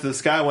it went up to the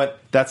sky and went,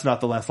 that's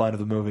not the last line of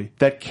the movie.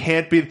 That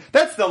can't be.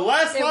 That's the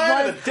last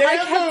line of the damn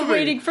movie! I kept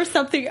waiting for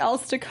something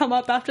else to come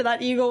up after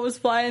that eagle was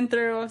flying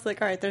through. I was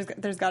like, all right,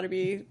 there's got to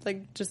be,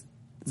 just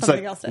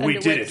something else to end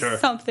it with. Or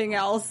something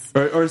else.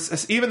 Or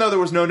even though there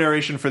was no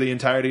narration for the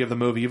entirety of the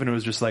movie, even it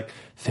was just like,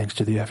 thanks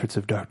to the efforts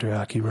of Dr.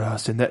 Aki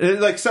Ross, and that,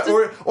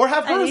 or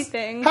have her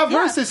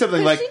say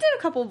something like, she did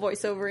a couple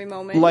voiceovery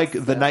moments, like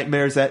the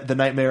nightmares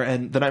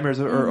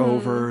are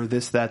over,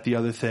 this, that, the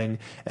other thing,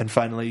 and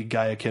finally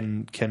Gaia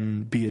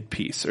can be at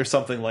peace, or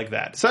something like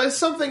that. So it's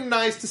something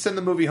nice to send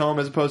the movie home,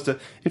 as opposed to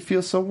it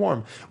feels so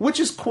warm,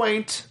 which is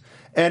quaint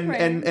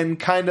and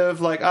kind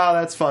of like,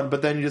 that's fun,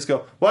 but then you just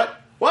go, what?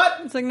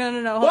 It's like, no,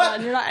 hold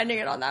on. You're not ending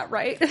it on that,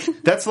 right?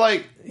 That's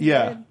like,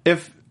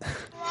 if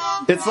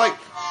it's like,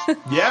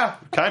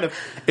 kind of.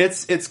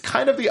 It's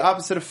kind of the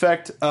opposite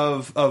effect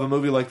of a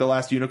movie like The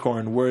Last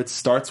Unicorn, where it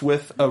starts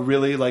with a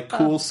really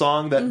cool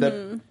song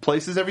that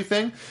places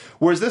everything,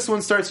 whereas this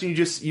one starts and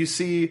you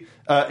see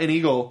an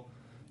eagle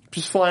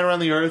just flying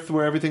around the earth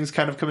where everything's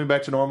kind of coming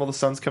back to normal. The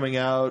sun's coming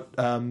out.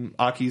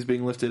 Aki's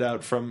being lifted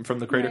out from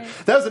the crater.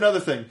 Right. That was another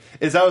thing,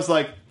 is I was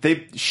like,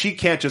 she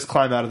can't just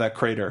climb out of that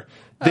crater.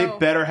 They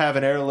better have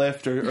an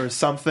airlift or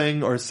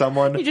something, or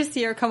someone. You just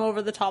see her come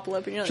over the top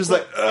lip, and you're like, just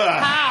like,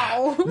 ugh.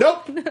 How?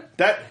 Nope.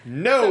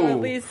 No.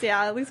 So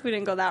at least we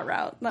didn't go that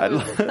route. That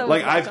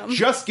was I've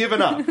just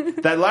given up.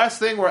 That last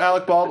thing where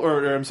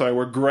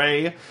where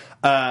Gray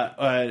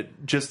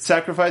just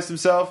sacrificed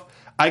himself.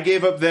 I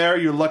gave up there.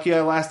 You're lucky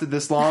I lasted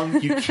this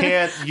long. You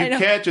can't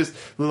just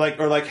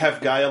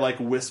have Gaia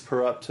wisp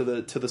her up to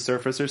the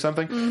surface or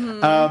something.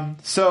 Mm-hmm.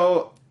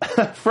 So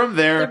from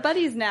there, they're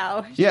buddies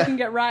now. She can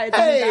get rides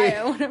on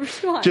Gaia whenever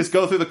she wants. Just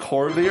go through the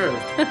core of the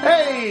earth.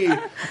 Hey.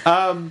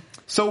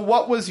 So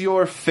what was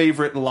your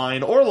favorite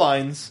line or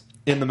lines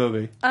in the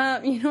movie?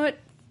 You know what?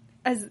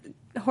 As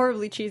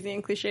horribly cheesy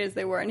and cliche as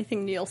they were,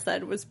 anything Neil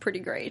said was pretty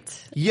great.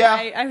 Yeah.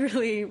 I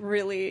really,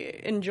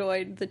 really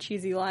enjoyed the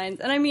cheesy lines.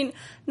 And I mean,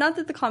 not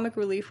that the comic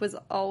relief was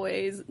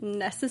always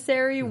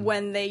necessary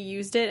when they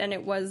used it, and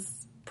it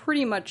was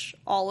pretty much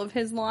all of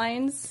his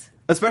lines.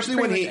 Especially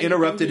when he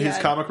interrupted his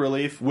comic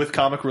relief with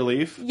comic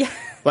relief. Yeah.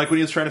 Like when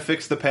he was trying to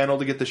fix the panel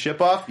to get the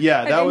ship off.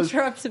 Yeah, that was...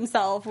 interrupts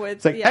himself with...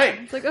 It's like, hey!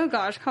 It's like, oh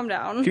gosh, calm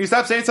down. Can you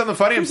stop saying something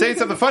funny? I'm saying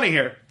something funny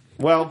here.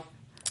 Well...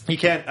 You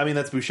can't. I mean,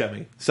 that's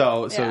Buscemi.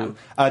 So, did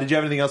you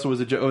have anything else? Or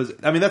was it?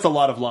 That's a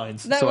lot of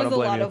lines. That so was I don't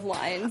blame a lot you. of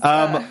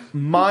lines.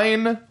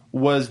 Mine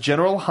was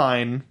General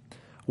Hine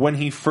when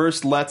he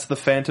first lets the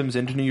Phantoms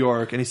into New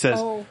York, and he says,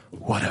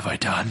 "What have I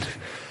done?"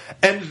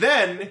 And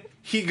then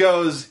he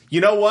goes, "You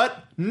know what?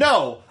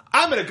 No,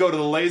 I'm going to go to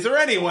the laser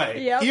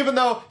anyway." Yep. Even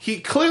though he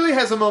clearly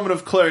has a moment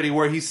of clarity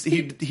where he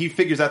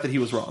figures out that he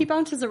was wrong. He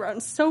bounces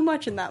around so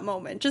much in that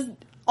moment, just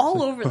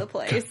all over the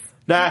place.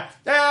 Nah,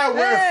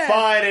 we're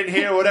fine in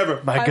here,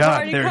 whatever. My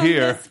God, they're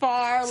here. This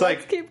far.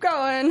 Let's keep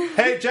going.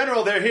 Hey,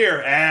 General, they're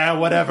here.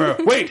 Whatever.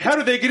 Wait, how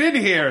did they get in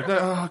here?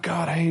 Oh,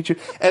 God, I hate you.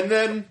 And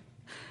then,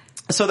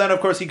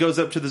 of course, he goes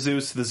up to the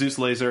Zeus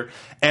laser,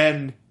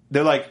 and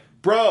they're like,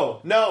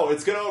 bro, no,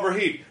 it's going to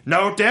overheat.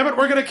 No, damn it,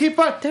 we're going to keep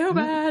on. Too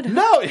bad.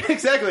 No,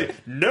 exactly.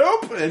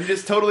 Nope. And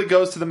just totally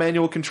goes to the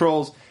manual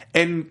controls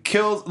and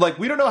kills,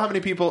 we don't know how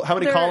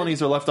many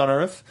colonies are left on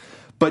Earth.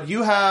 But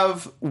you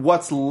have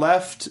what's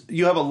left.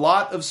 You have a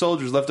lot of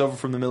soldiers left over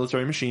from the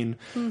military machine,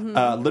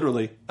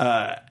 literally,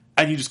 and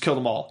you just killed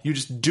them all. You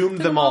just doomed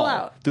them all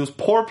out. Those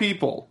poor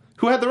people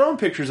who had their own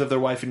pictures of their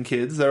wife and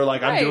kids. They're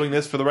like, I'm doing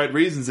this for the right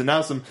reasons, and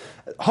now doesn't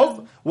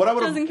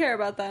care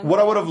about them. What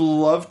I would have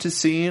loved to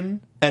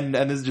seen, and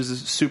this is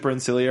just super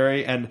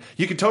ancillary, and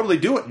you can totally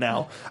do it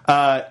now,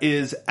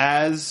 is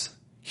as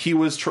he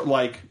was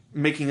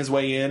making his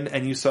way in,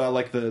 and you saw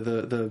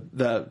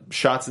the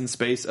shots in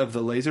space of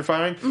the laser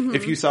firing. Mm-hmm.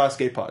 If you saw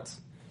escape pods,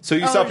 So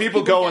you saw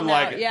people going getting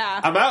like, out, yeah.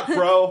 I'm out,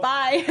 bro.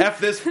 Bye. F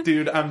this,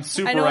 dude. I'm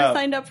super I know out.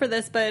 I signed up for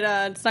this, but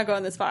it's not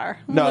going this far.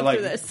 No, Live like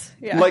through this.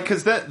 Yeah. like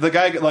because the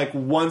guy like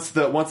once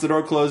the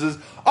door closes,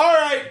 all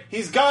right,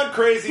 he's gone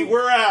crazy.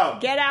 We're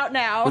out. Get out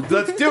now.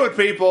 Let's do it,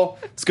 people.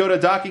 Let's go to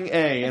docking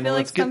A and I feel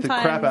let's like get the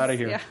crap sometimes- out of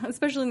here. Yeah,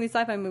 especially in these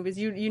sci-fi movies,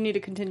 you need a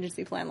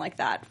contingency plan like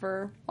that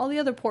for all the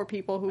other poor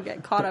people who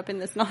get caught up in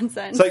this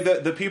nonsense. It's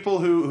like the people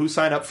who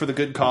sign up for the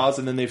good cause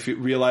and then they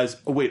realize,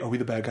 oh wait, are we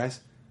the bad guys?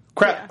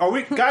 Crap, Yeah. are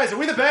we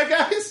the bad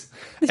guys?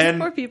 And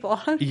poor people.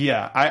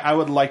 yeah, I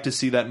would like to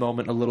see that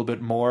moment a little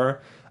bit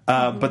more,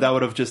 but that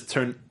would have just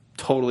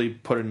totally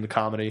put it into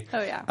comedy.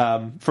 Oh,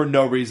 yeah. For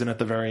no reason at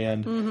the very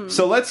end.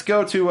 So let's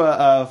go to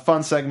a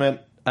fun segment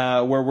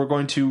where we're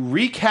going to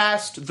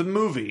recast the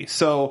movie.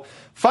 So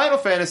Final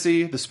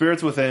Fantasy: The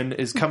Spirits Within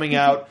is coming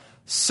out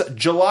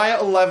July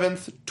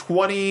 11th,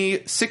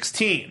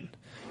 2016.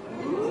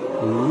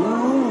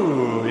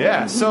 Ooh,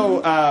 yeah.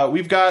 So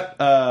we've got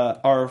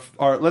our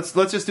let's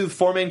just do the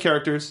 4 main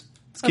characters.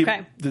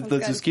 Okay,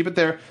 Let's just keep it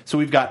there. So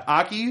we've got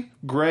Aki,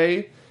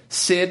 Gray,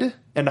 Sid,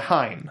 and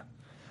Hein.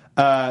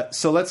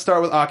 So let's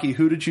start with Aki.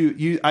 Who did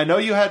you? I know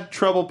you had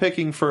trouble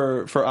picking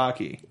for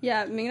Aki.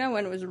 Yeah, Ming-Na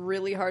Wen was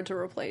really hard to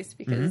replace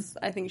because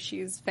I think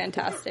she's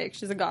fantastic.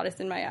 She's a goddess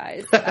in my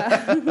eyes.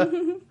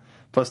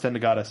 Plus 10 to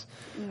goddess.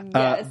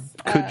 Yes.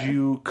 Could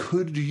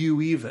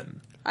you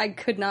even? I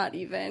could not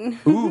even.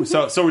 Ooh,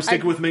 so we're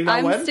sticking with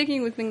Ming-Na Wen? I'm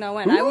sticking with Ming-Na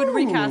Wen. I would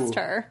recast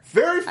her.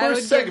 Very I would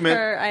first give segment,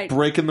 her-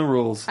 breaking the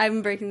rules.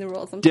 I'm breaking the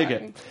rules. I'm Dig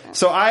sorry. it.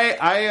 So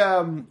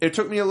I it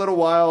took me a little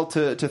while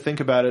to think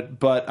about it,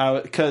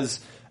 but because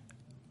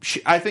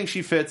I think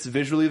she fits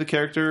visually the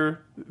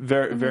character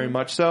very very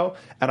much so,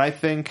 and I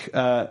think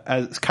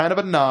as kind of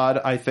a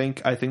nod, I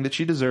think that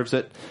she deserves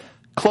it.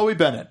 Chloe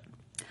Bennett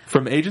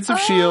from Agents of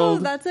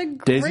S.H.I.E.L.D. That's a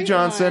great Daisy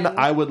Johnson.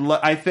 one.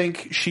 I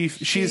think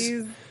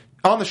she's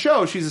on the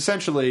show. She's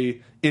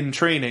essentially in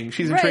training.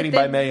 She's in Right, training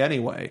by May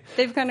anyway.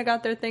 They've kind of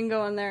got their thing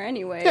going there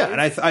anyway. Yeah,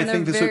 and I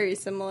think they're this very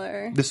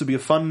similar. This would be a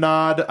fun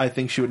nod. I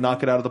think she would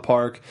knock it out of the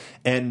park,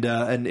 and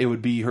it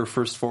would be her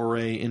first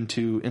foray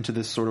into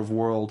this sort of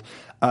world.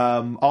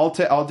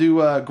 I'll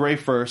do Gray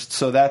first.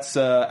 So that's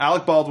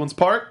Alec Baldwin's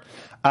part.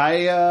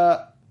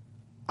 I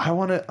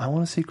want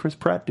to see Chris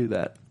Pratt do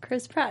that.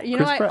 Chris Pratt. You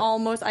Chris know,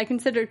 Pratt. I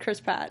considered Chris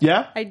Pratt.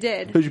 Yeah? I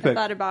did. Who'd you pick? I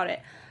thought about it.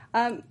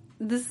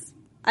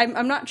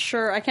 I'm not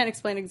sure. I can't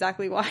explain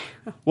exactly why.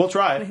 We'll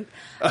try.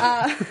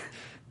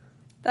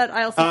 That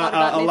I also thought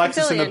about Nathan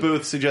Alexis Fillion. in the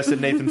booth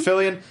suggested Nathan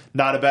Fillion.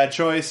 Not a bad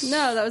choice.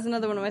 No, that was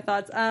another one of my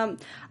thoughts.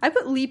 I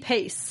put Lee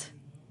Pace.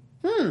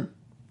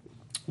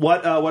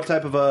 What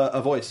type of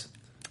a voice?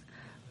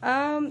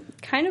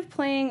 Kind of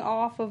playing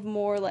off of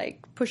more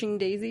like Pushing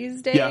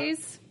Daisies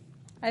days.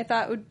 I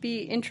thought would be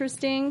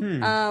interesting.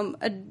 Kind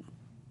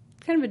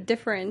of a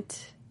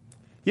different.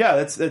 Yeah,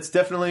 that's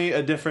definitely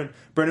a different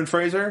Brendan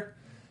Fraser.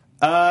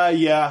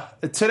 Yeah.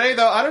 Today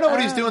though, I don't know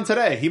what he's doing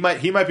today. He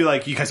might be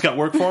like, "You guys got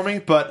work for me,"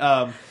 but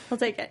I'll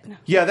take it.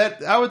 yeah,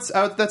 that's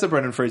a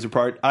Brendan Fraser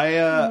part.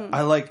 I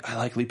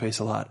like Lee Pace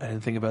a lot. I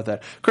didn't think about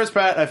that. Chris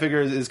Pratt, I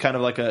figure is kind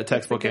of like a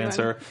textbook good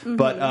answer, one.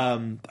 but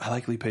I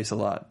like Lee Pace a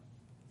lot.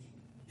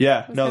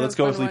 Yeah, no, kind let's of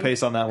go a with fun Lee one.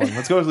 Pace on that one.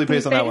 Let's go with Lee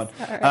Pace on that one.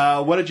 Pace? All right.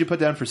 What did you put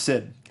down for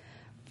Sid?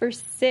 For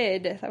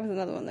Sid, that was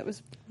another one that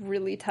was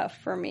really tough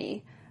for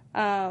me.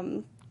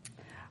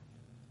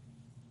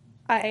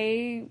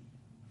 I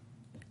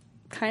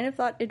kind of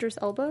thought Idris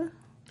Elba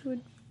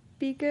would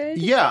be good.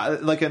 Yeah,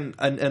 like an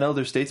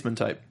elder statesman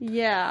type.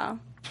 Yeah.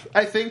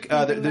 I think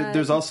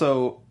there's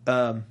also.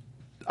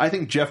 I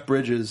think Jeff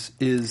Bridges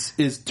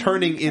is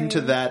turning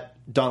into that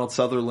Donald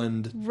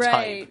Sutherland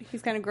Right. type.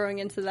 He's kind of growing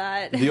into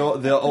that. The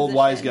old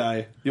wise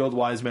guy, the old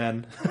wise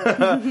man.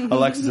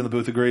 Alexis in the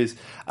booth agrees.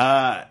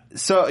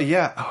 So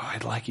yeah,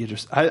 I'd like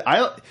Idris.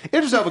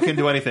 Idris Elba can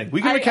do anything.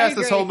 We can I recast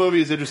this agree. whole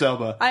movie as Idris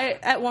Elba.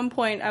 At one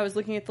point, I was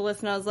looking at the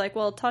list and I was like,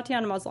 well,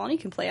 Tatiana Maslany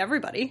can play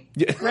everybody.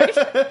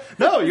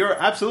 No, you're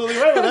absolutely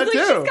right with that Like, too.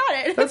 she's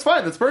got it. That's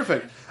fine. That's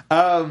perfect.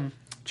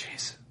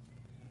 Jeez.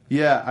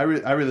 Yeah, I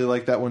really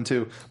like that one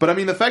too. But I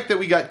mean, the fact that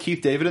we got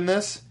Keith David in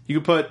this, you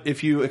could put,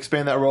 if you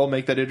expand that role,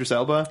 make that Idris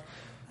Elba.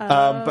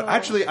 But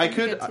actually, I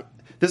could.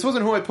 This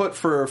wasn't who I put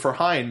for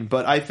Hein,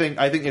 but I think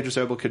Idris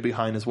Elba could be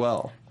Hein as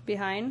well.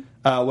 Behind?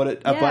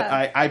 But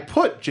I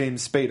put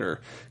James Spader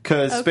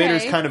because Okay.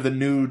 Spader's kind of the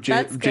new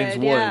That's James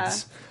good, yeah.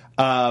 Woods.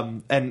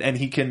 And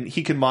he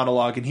can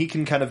monologue and he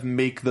can kind of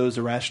make those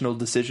irrational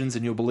decisions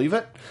and you'll believe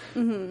it.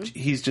 Mm-hmm.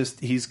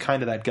 He's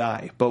kind of that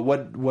guy. But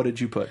what did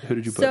you put? Who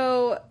did you put?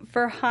 So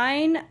for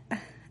Hein,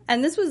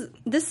 and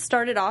this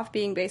started off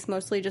being based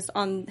mostly just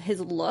on his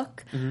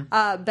look.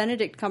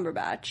 Benedict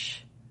Cumberbatch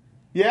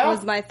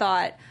was my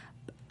thought,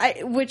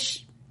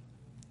 which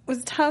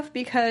was tough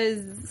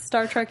because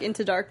Star Trek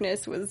Into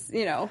Darkness was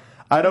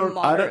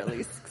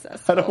moderately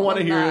successful. I don't want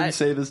to hear him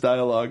say this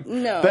dialogue.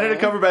 No.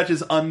 Benedict Cumberbatch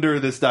is under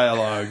this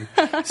dialogue,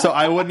 so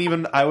I wouldn't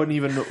even. That's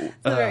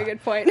a very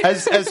good point.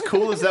 as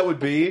cool as that would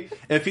be,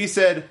 if he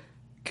said,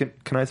 "Can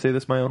I say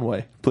this my own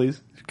way,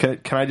 please? Can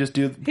I just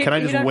do? Can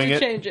I just wing it?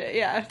 Change it,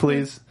 yeah.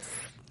 Please."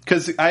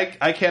 Because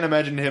I can't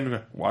imagine him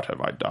going, what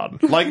have I done?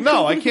 Like,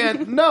 no, I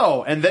can't,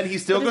 no. And then he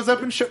still goes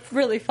up and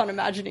really fun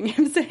imagining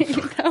him saying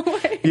it that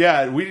way.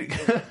 Yeah,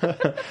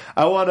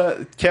 I want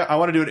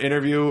to do an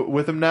interview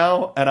with him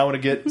now, and I want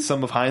to get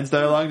some of Heinz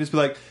dialogue. Just be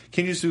like,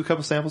 can you just do a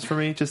couple samples for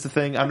me? Just a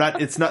thing.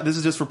 This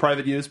is just for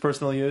private use,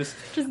 personal use.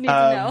 Just need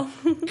to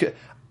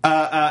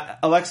know.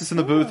 Alexis in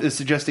the booth is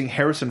suggesting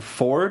Harrison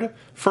Ford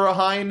for a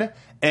Hein,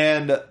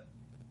 and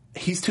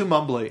he's too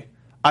mumbly.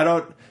 I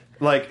don't,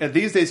 like,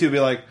 these days he'll be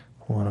like,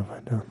 what have I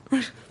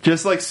done?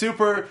 Just like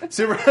super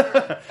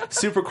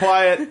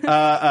quiet.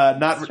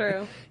 Not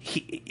true.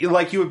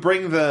 Like you would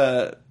bring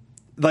the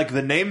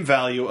name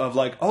value of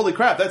like, holy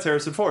crap, that's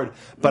Harrison Ford.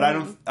 But I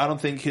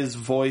don't think his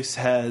voice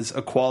has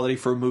a quality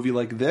for a movie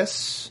like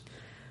this.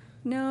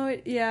 No,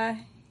 you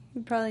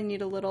probably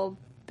need a little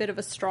bit of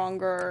a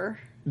stronger.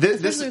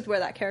 Especially with where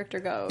that character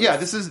goes. Yeah,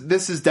 this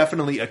is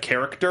definitely a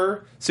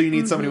character. So you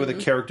need somebody with a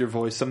character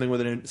voice, somebody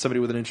with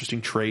an interesting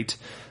trait.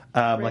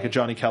 Right. Like a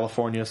Johnny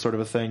California sort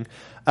of a thing.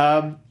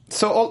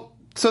 So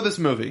this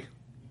movie,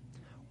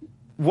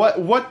 what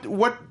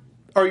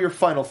are your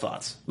final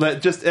thoughts?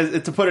 Just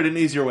to put it in an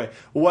easier way,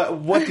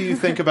 what do you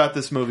think about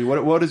this movie?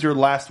 What is your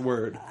last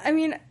word? I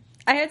mean,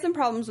 I had some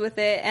problems with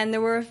it, and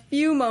there were a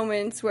few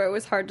moments where it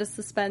was hard to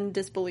suspend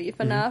disbelief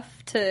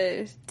enough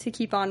to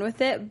keep on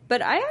with it.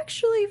 But I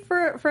actually,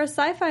 for a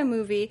sci-fi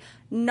movie,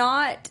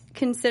 not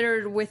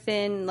considered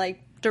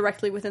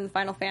directly within the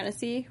Final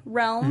Fantasy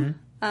realm.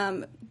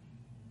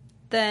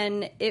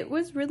 Then it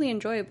was really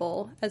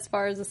enjoyable as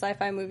far as a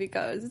sci-fi movie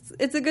goes.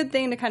 It's a good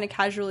thing to kind of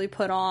casually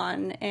put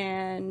on,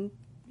 and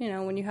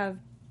when you have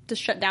to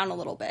shut down a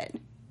little bit,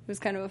 it was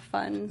kind of a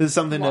fun. This is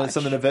something. This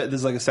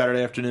is like a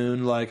Saturday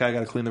afternoon. Like I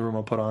got to clean the room.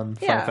 I'll put on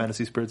Final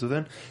Fantasy Spirits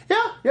Within.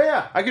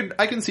 Yeah. I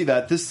can see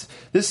that.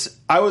 This.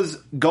 I was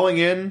going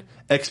in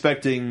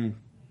expecting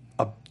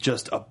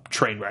just a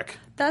train wreck.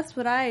 That's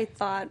what I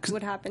thought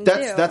would happen too.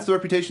 That's the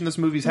reputation this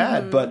movie's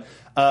had. But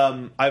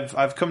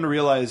I've come to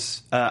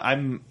realize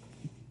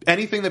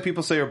anything that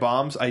people say are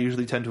bombs, I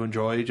usually tend to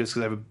enjoy just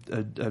because I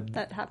have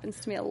that happens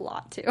to me a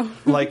lot too.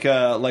 like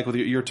with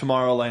your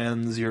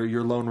Tomorrowlands,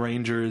 your Lone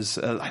Rangers.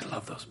 I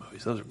love those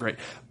movies. Those are great.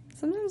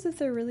 Sometimes if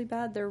they're really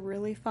bad, they're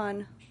really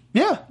fun.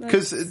 Yeah,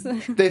 because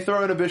they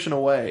throw inhibition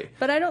away.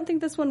 But I don't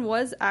think this one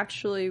was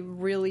actually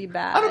really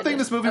bad. I don't think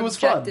this movie was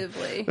fun.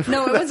 Objectively.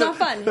 No, it was not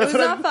fun. It was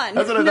not fun.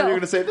 That's what I thought you were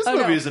going to say. This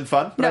movie isn't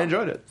fun, but I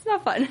enjoyed it. It's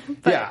not fun.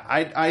 But. Yeah,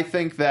 I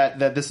think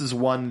that this is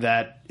one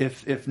that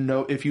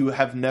if you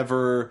have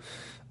never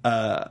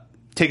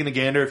taken a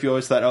gander, if you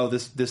always thought, oh,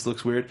 this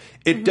looks weird,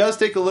 it does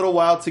take a little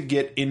while to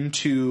get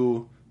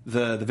into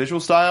the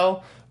visual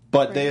style,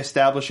 but they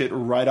establish it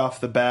right off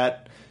the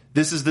bat.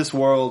 This is this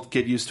world.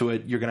 Get used to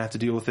it. You're going to have to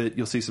deal with it.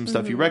 You'll see some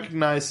stuff you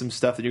recognize, some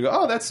stuff that you go,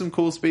 oh, that's some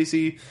cool,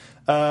 spacey,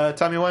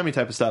 timey-wimey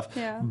type of stuff.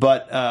 Yeah.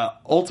 But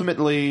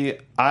ultimately,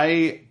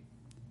 I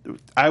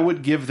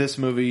would give this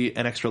movie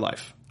an extra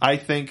life. I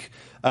think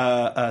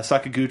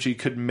Sakaguchi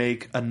could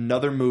make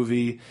another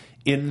movie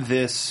in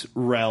this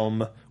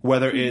realm,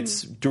 whether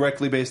it's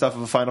directly based off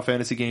of a Final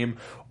Fantasy game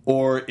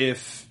or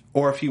if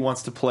he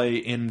wants to play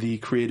in the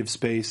creative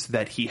space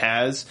that he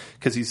has,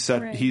 because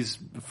he's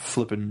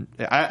flipping.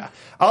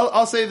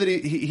 I'll say that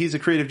he's a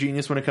creative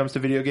genius when it comes to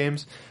video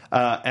games,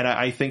 and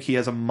I think he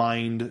has a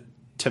mind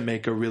to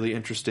make a really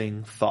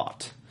interesting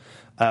thought.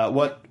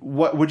 What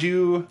would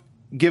you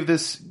give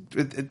this?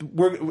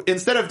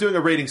 Instead of doing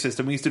a rating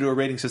system, we used to do a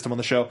rating system on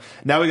the show.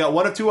 Now we got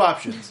one of two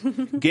options: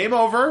 game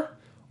over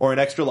or an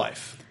extra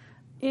life.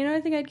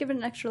 I think I'd give it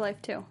an extra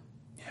life too.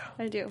 Yeah,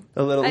 I do.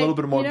 A little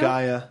bit more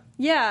Gaia.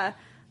 Yeah.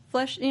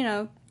 Flesh it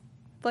out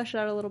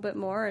a little bit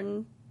more,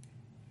 and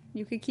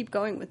you could keep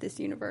going with this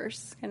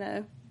universe, kind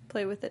of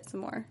play with it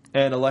some more.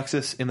 And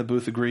Alexis in the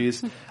booth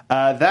agrees.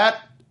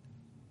 That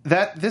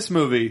this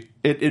movie,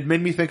 it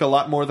made me think a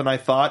lot more than I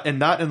thought, and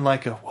not in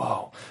like a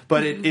whoa,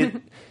 but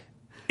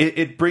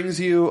it brings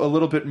you a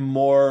little bit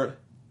more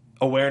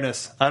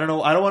awareness. I don't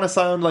know. I don't want to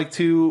sound like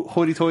too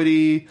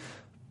hoity-toity,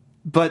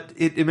 but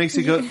it makes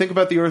you go think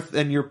about the Earth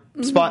and your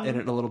spot in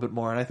it a little bit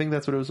more, and I think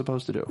that's what it was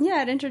supposed to do.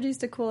 Yeah, it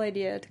introduced a cool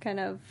idea to kind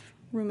of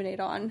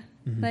ruminate on,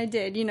 and I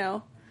did,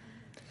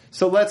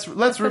 So let's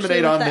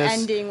ruminate on this.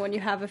 The ending when you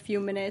have a few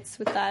minutes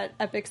with that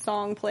epic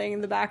song playing in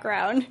the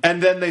background,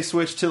 and then they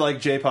switch to like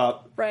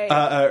J-pop, right,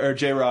 or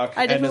J-rock.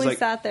 I definitely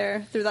sat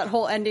there through that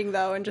whole ending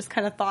though, and just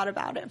kind of thought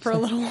about it for a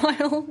little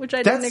while, which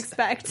I didn't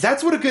expect.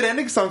 That's what a good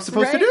ending song's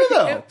supposed to do,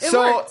 though. It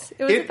worked.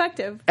 It was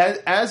effective.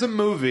 As a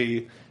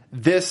movie,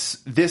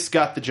 this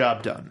got the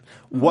job done.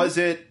 Was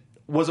it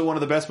one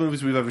of the best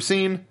movies we've ever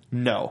seen?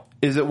 No.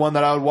 Is it one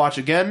that I would watch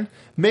again?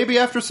 Maybe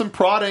after some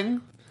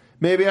prodding.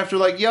 Maybe after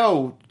like,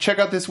 yo, check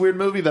out this weird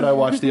movie that I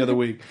watched the other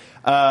week.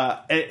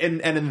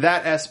 And in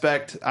that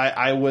aspect,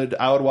 I would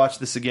watch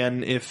this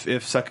again if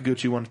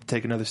Sakaguchi wanted to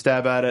take another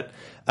stab at it.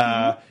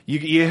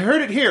 You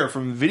heard it here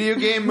from Video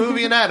Game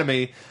Movie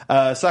Anatomy.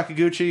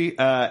 Sakaguchi,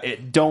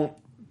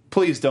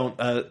 please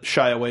don't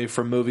shy away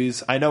from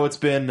movies. I know it's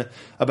been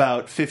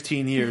about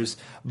 15 years,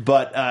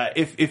 but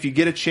if you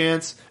get a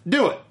chance,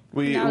 do it.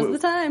 Now's the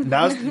time.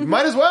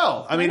 Might as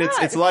well. I mean,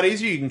 not? it's a lot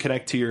easier. You can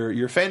connect to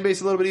your fan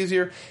base a little bit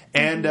easier,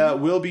 and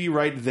we'll be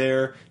right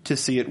there to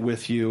see it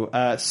with you.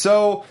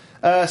 So,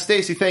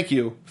 Stacey, thank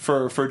you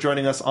for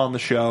joining us on the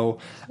show.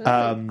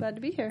 Glad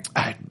to be here.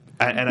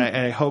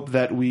 I hope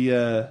that we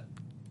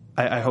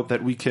I hope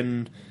that we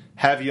can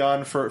have you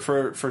on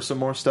for some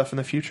more stuff in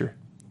the future.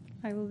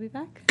 I will be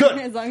back. Good.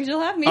 As long as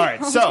you'll have me. All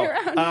right, I'll so be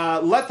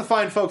around. let the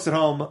fine folks at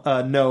home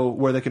know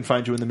where they can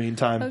find you in the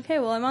meantime. Okay,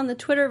 well, I'm on the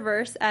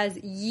Twitterverse as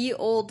Ye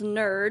Old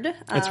Nerd.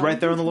 It's right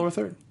there on the lower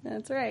third.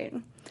 That's right.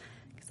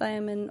 Because I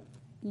am an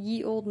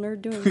ye old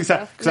nerd doing Because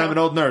stuff. I'm an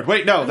old nerd.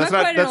 Wait, no, that's not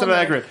not quite an old nerd.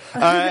 accurate.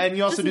 And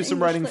you also Just do an some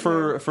English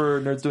writing lit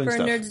for nerds doing For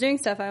stuff. nerds doing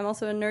stuff. I'm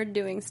also a nerd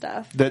doing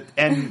stuff.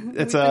 And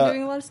it's We've been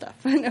doing a lot of stuff.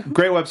 No.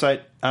 great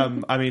website.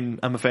 I mean,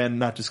 I'm a fan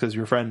not just because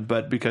you're a friend,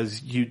 but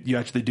because you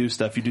actually do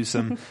stuff. You do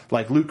some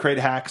like Loot Crate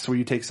hacks where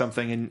you take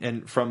something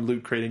and from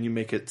Loot Crate and you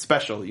make it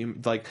special. You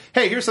like,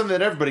 hey, here's something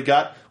that everybody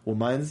got. Well,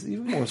 mine's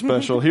even more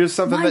special. Here's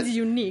something Mine's that's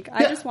unique.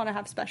 I just want to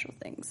have special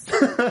things.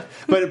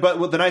 but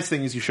the nice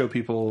thing is you show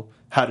people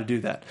how to do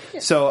that. Yeah.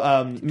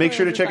 So make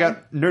sure to check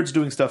out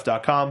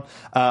nerdsdoingstuff.com.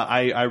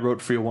 I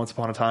wrote for you once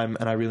upon a time,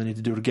 and I really need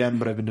to do it again,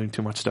 but I've been doing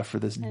too much stuff for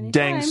this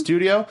dang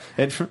studio.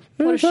 And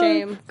What a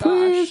shame.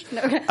 Gosh.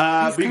 No, okay.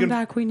 But Please come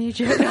back. We need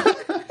you. You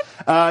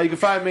can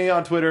find me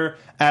on Twitter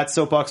at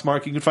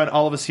SoapboxMark. You can find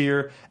all of us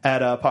here at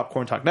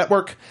Popcorn Talk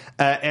Network.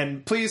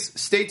 And please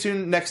stay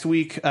tuned next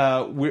week.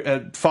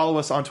 Follow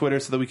us on Twitter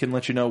so that we can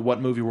let you know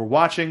what movie we're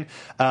watching.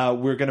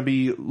 We're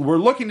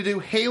looking to do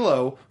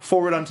Halo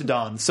Forward Unto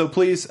Dawn. So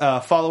please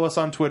follow us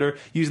on Twitter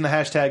using the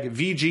hashtag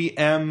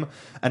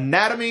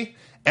VGMAnatomy.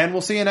 And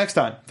we'll see you next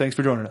time. Thanks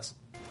for joining us.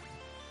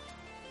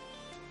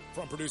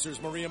 From producers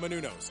Maria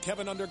Menounos,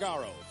 Kevin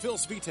Undergaro, Phil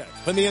Svitek,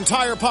 and the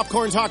entire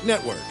Popcorn Talk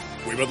Network,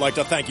 we would like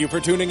to thank you for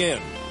tuning in.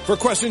 For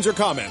questions or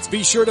comments,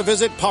 be sure to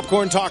visit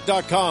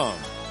popcorntalk.com.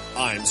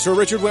 I'm Sir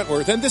Richard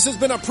Wentworth, and this has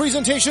been a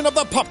presentation of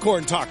the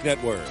Popcorn Talk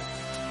Network.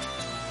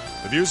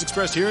 The views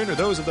expressed herein are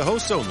those of the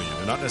hosts only and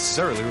do not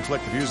necessarily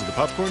reflect the views of the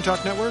Popcorn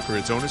Talk Network or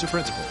its owners or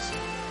principals.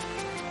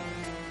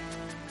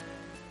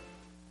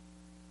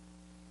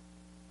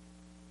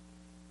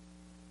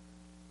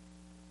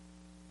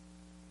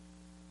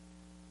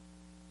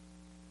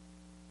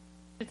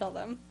 Tell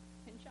them.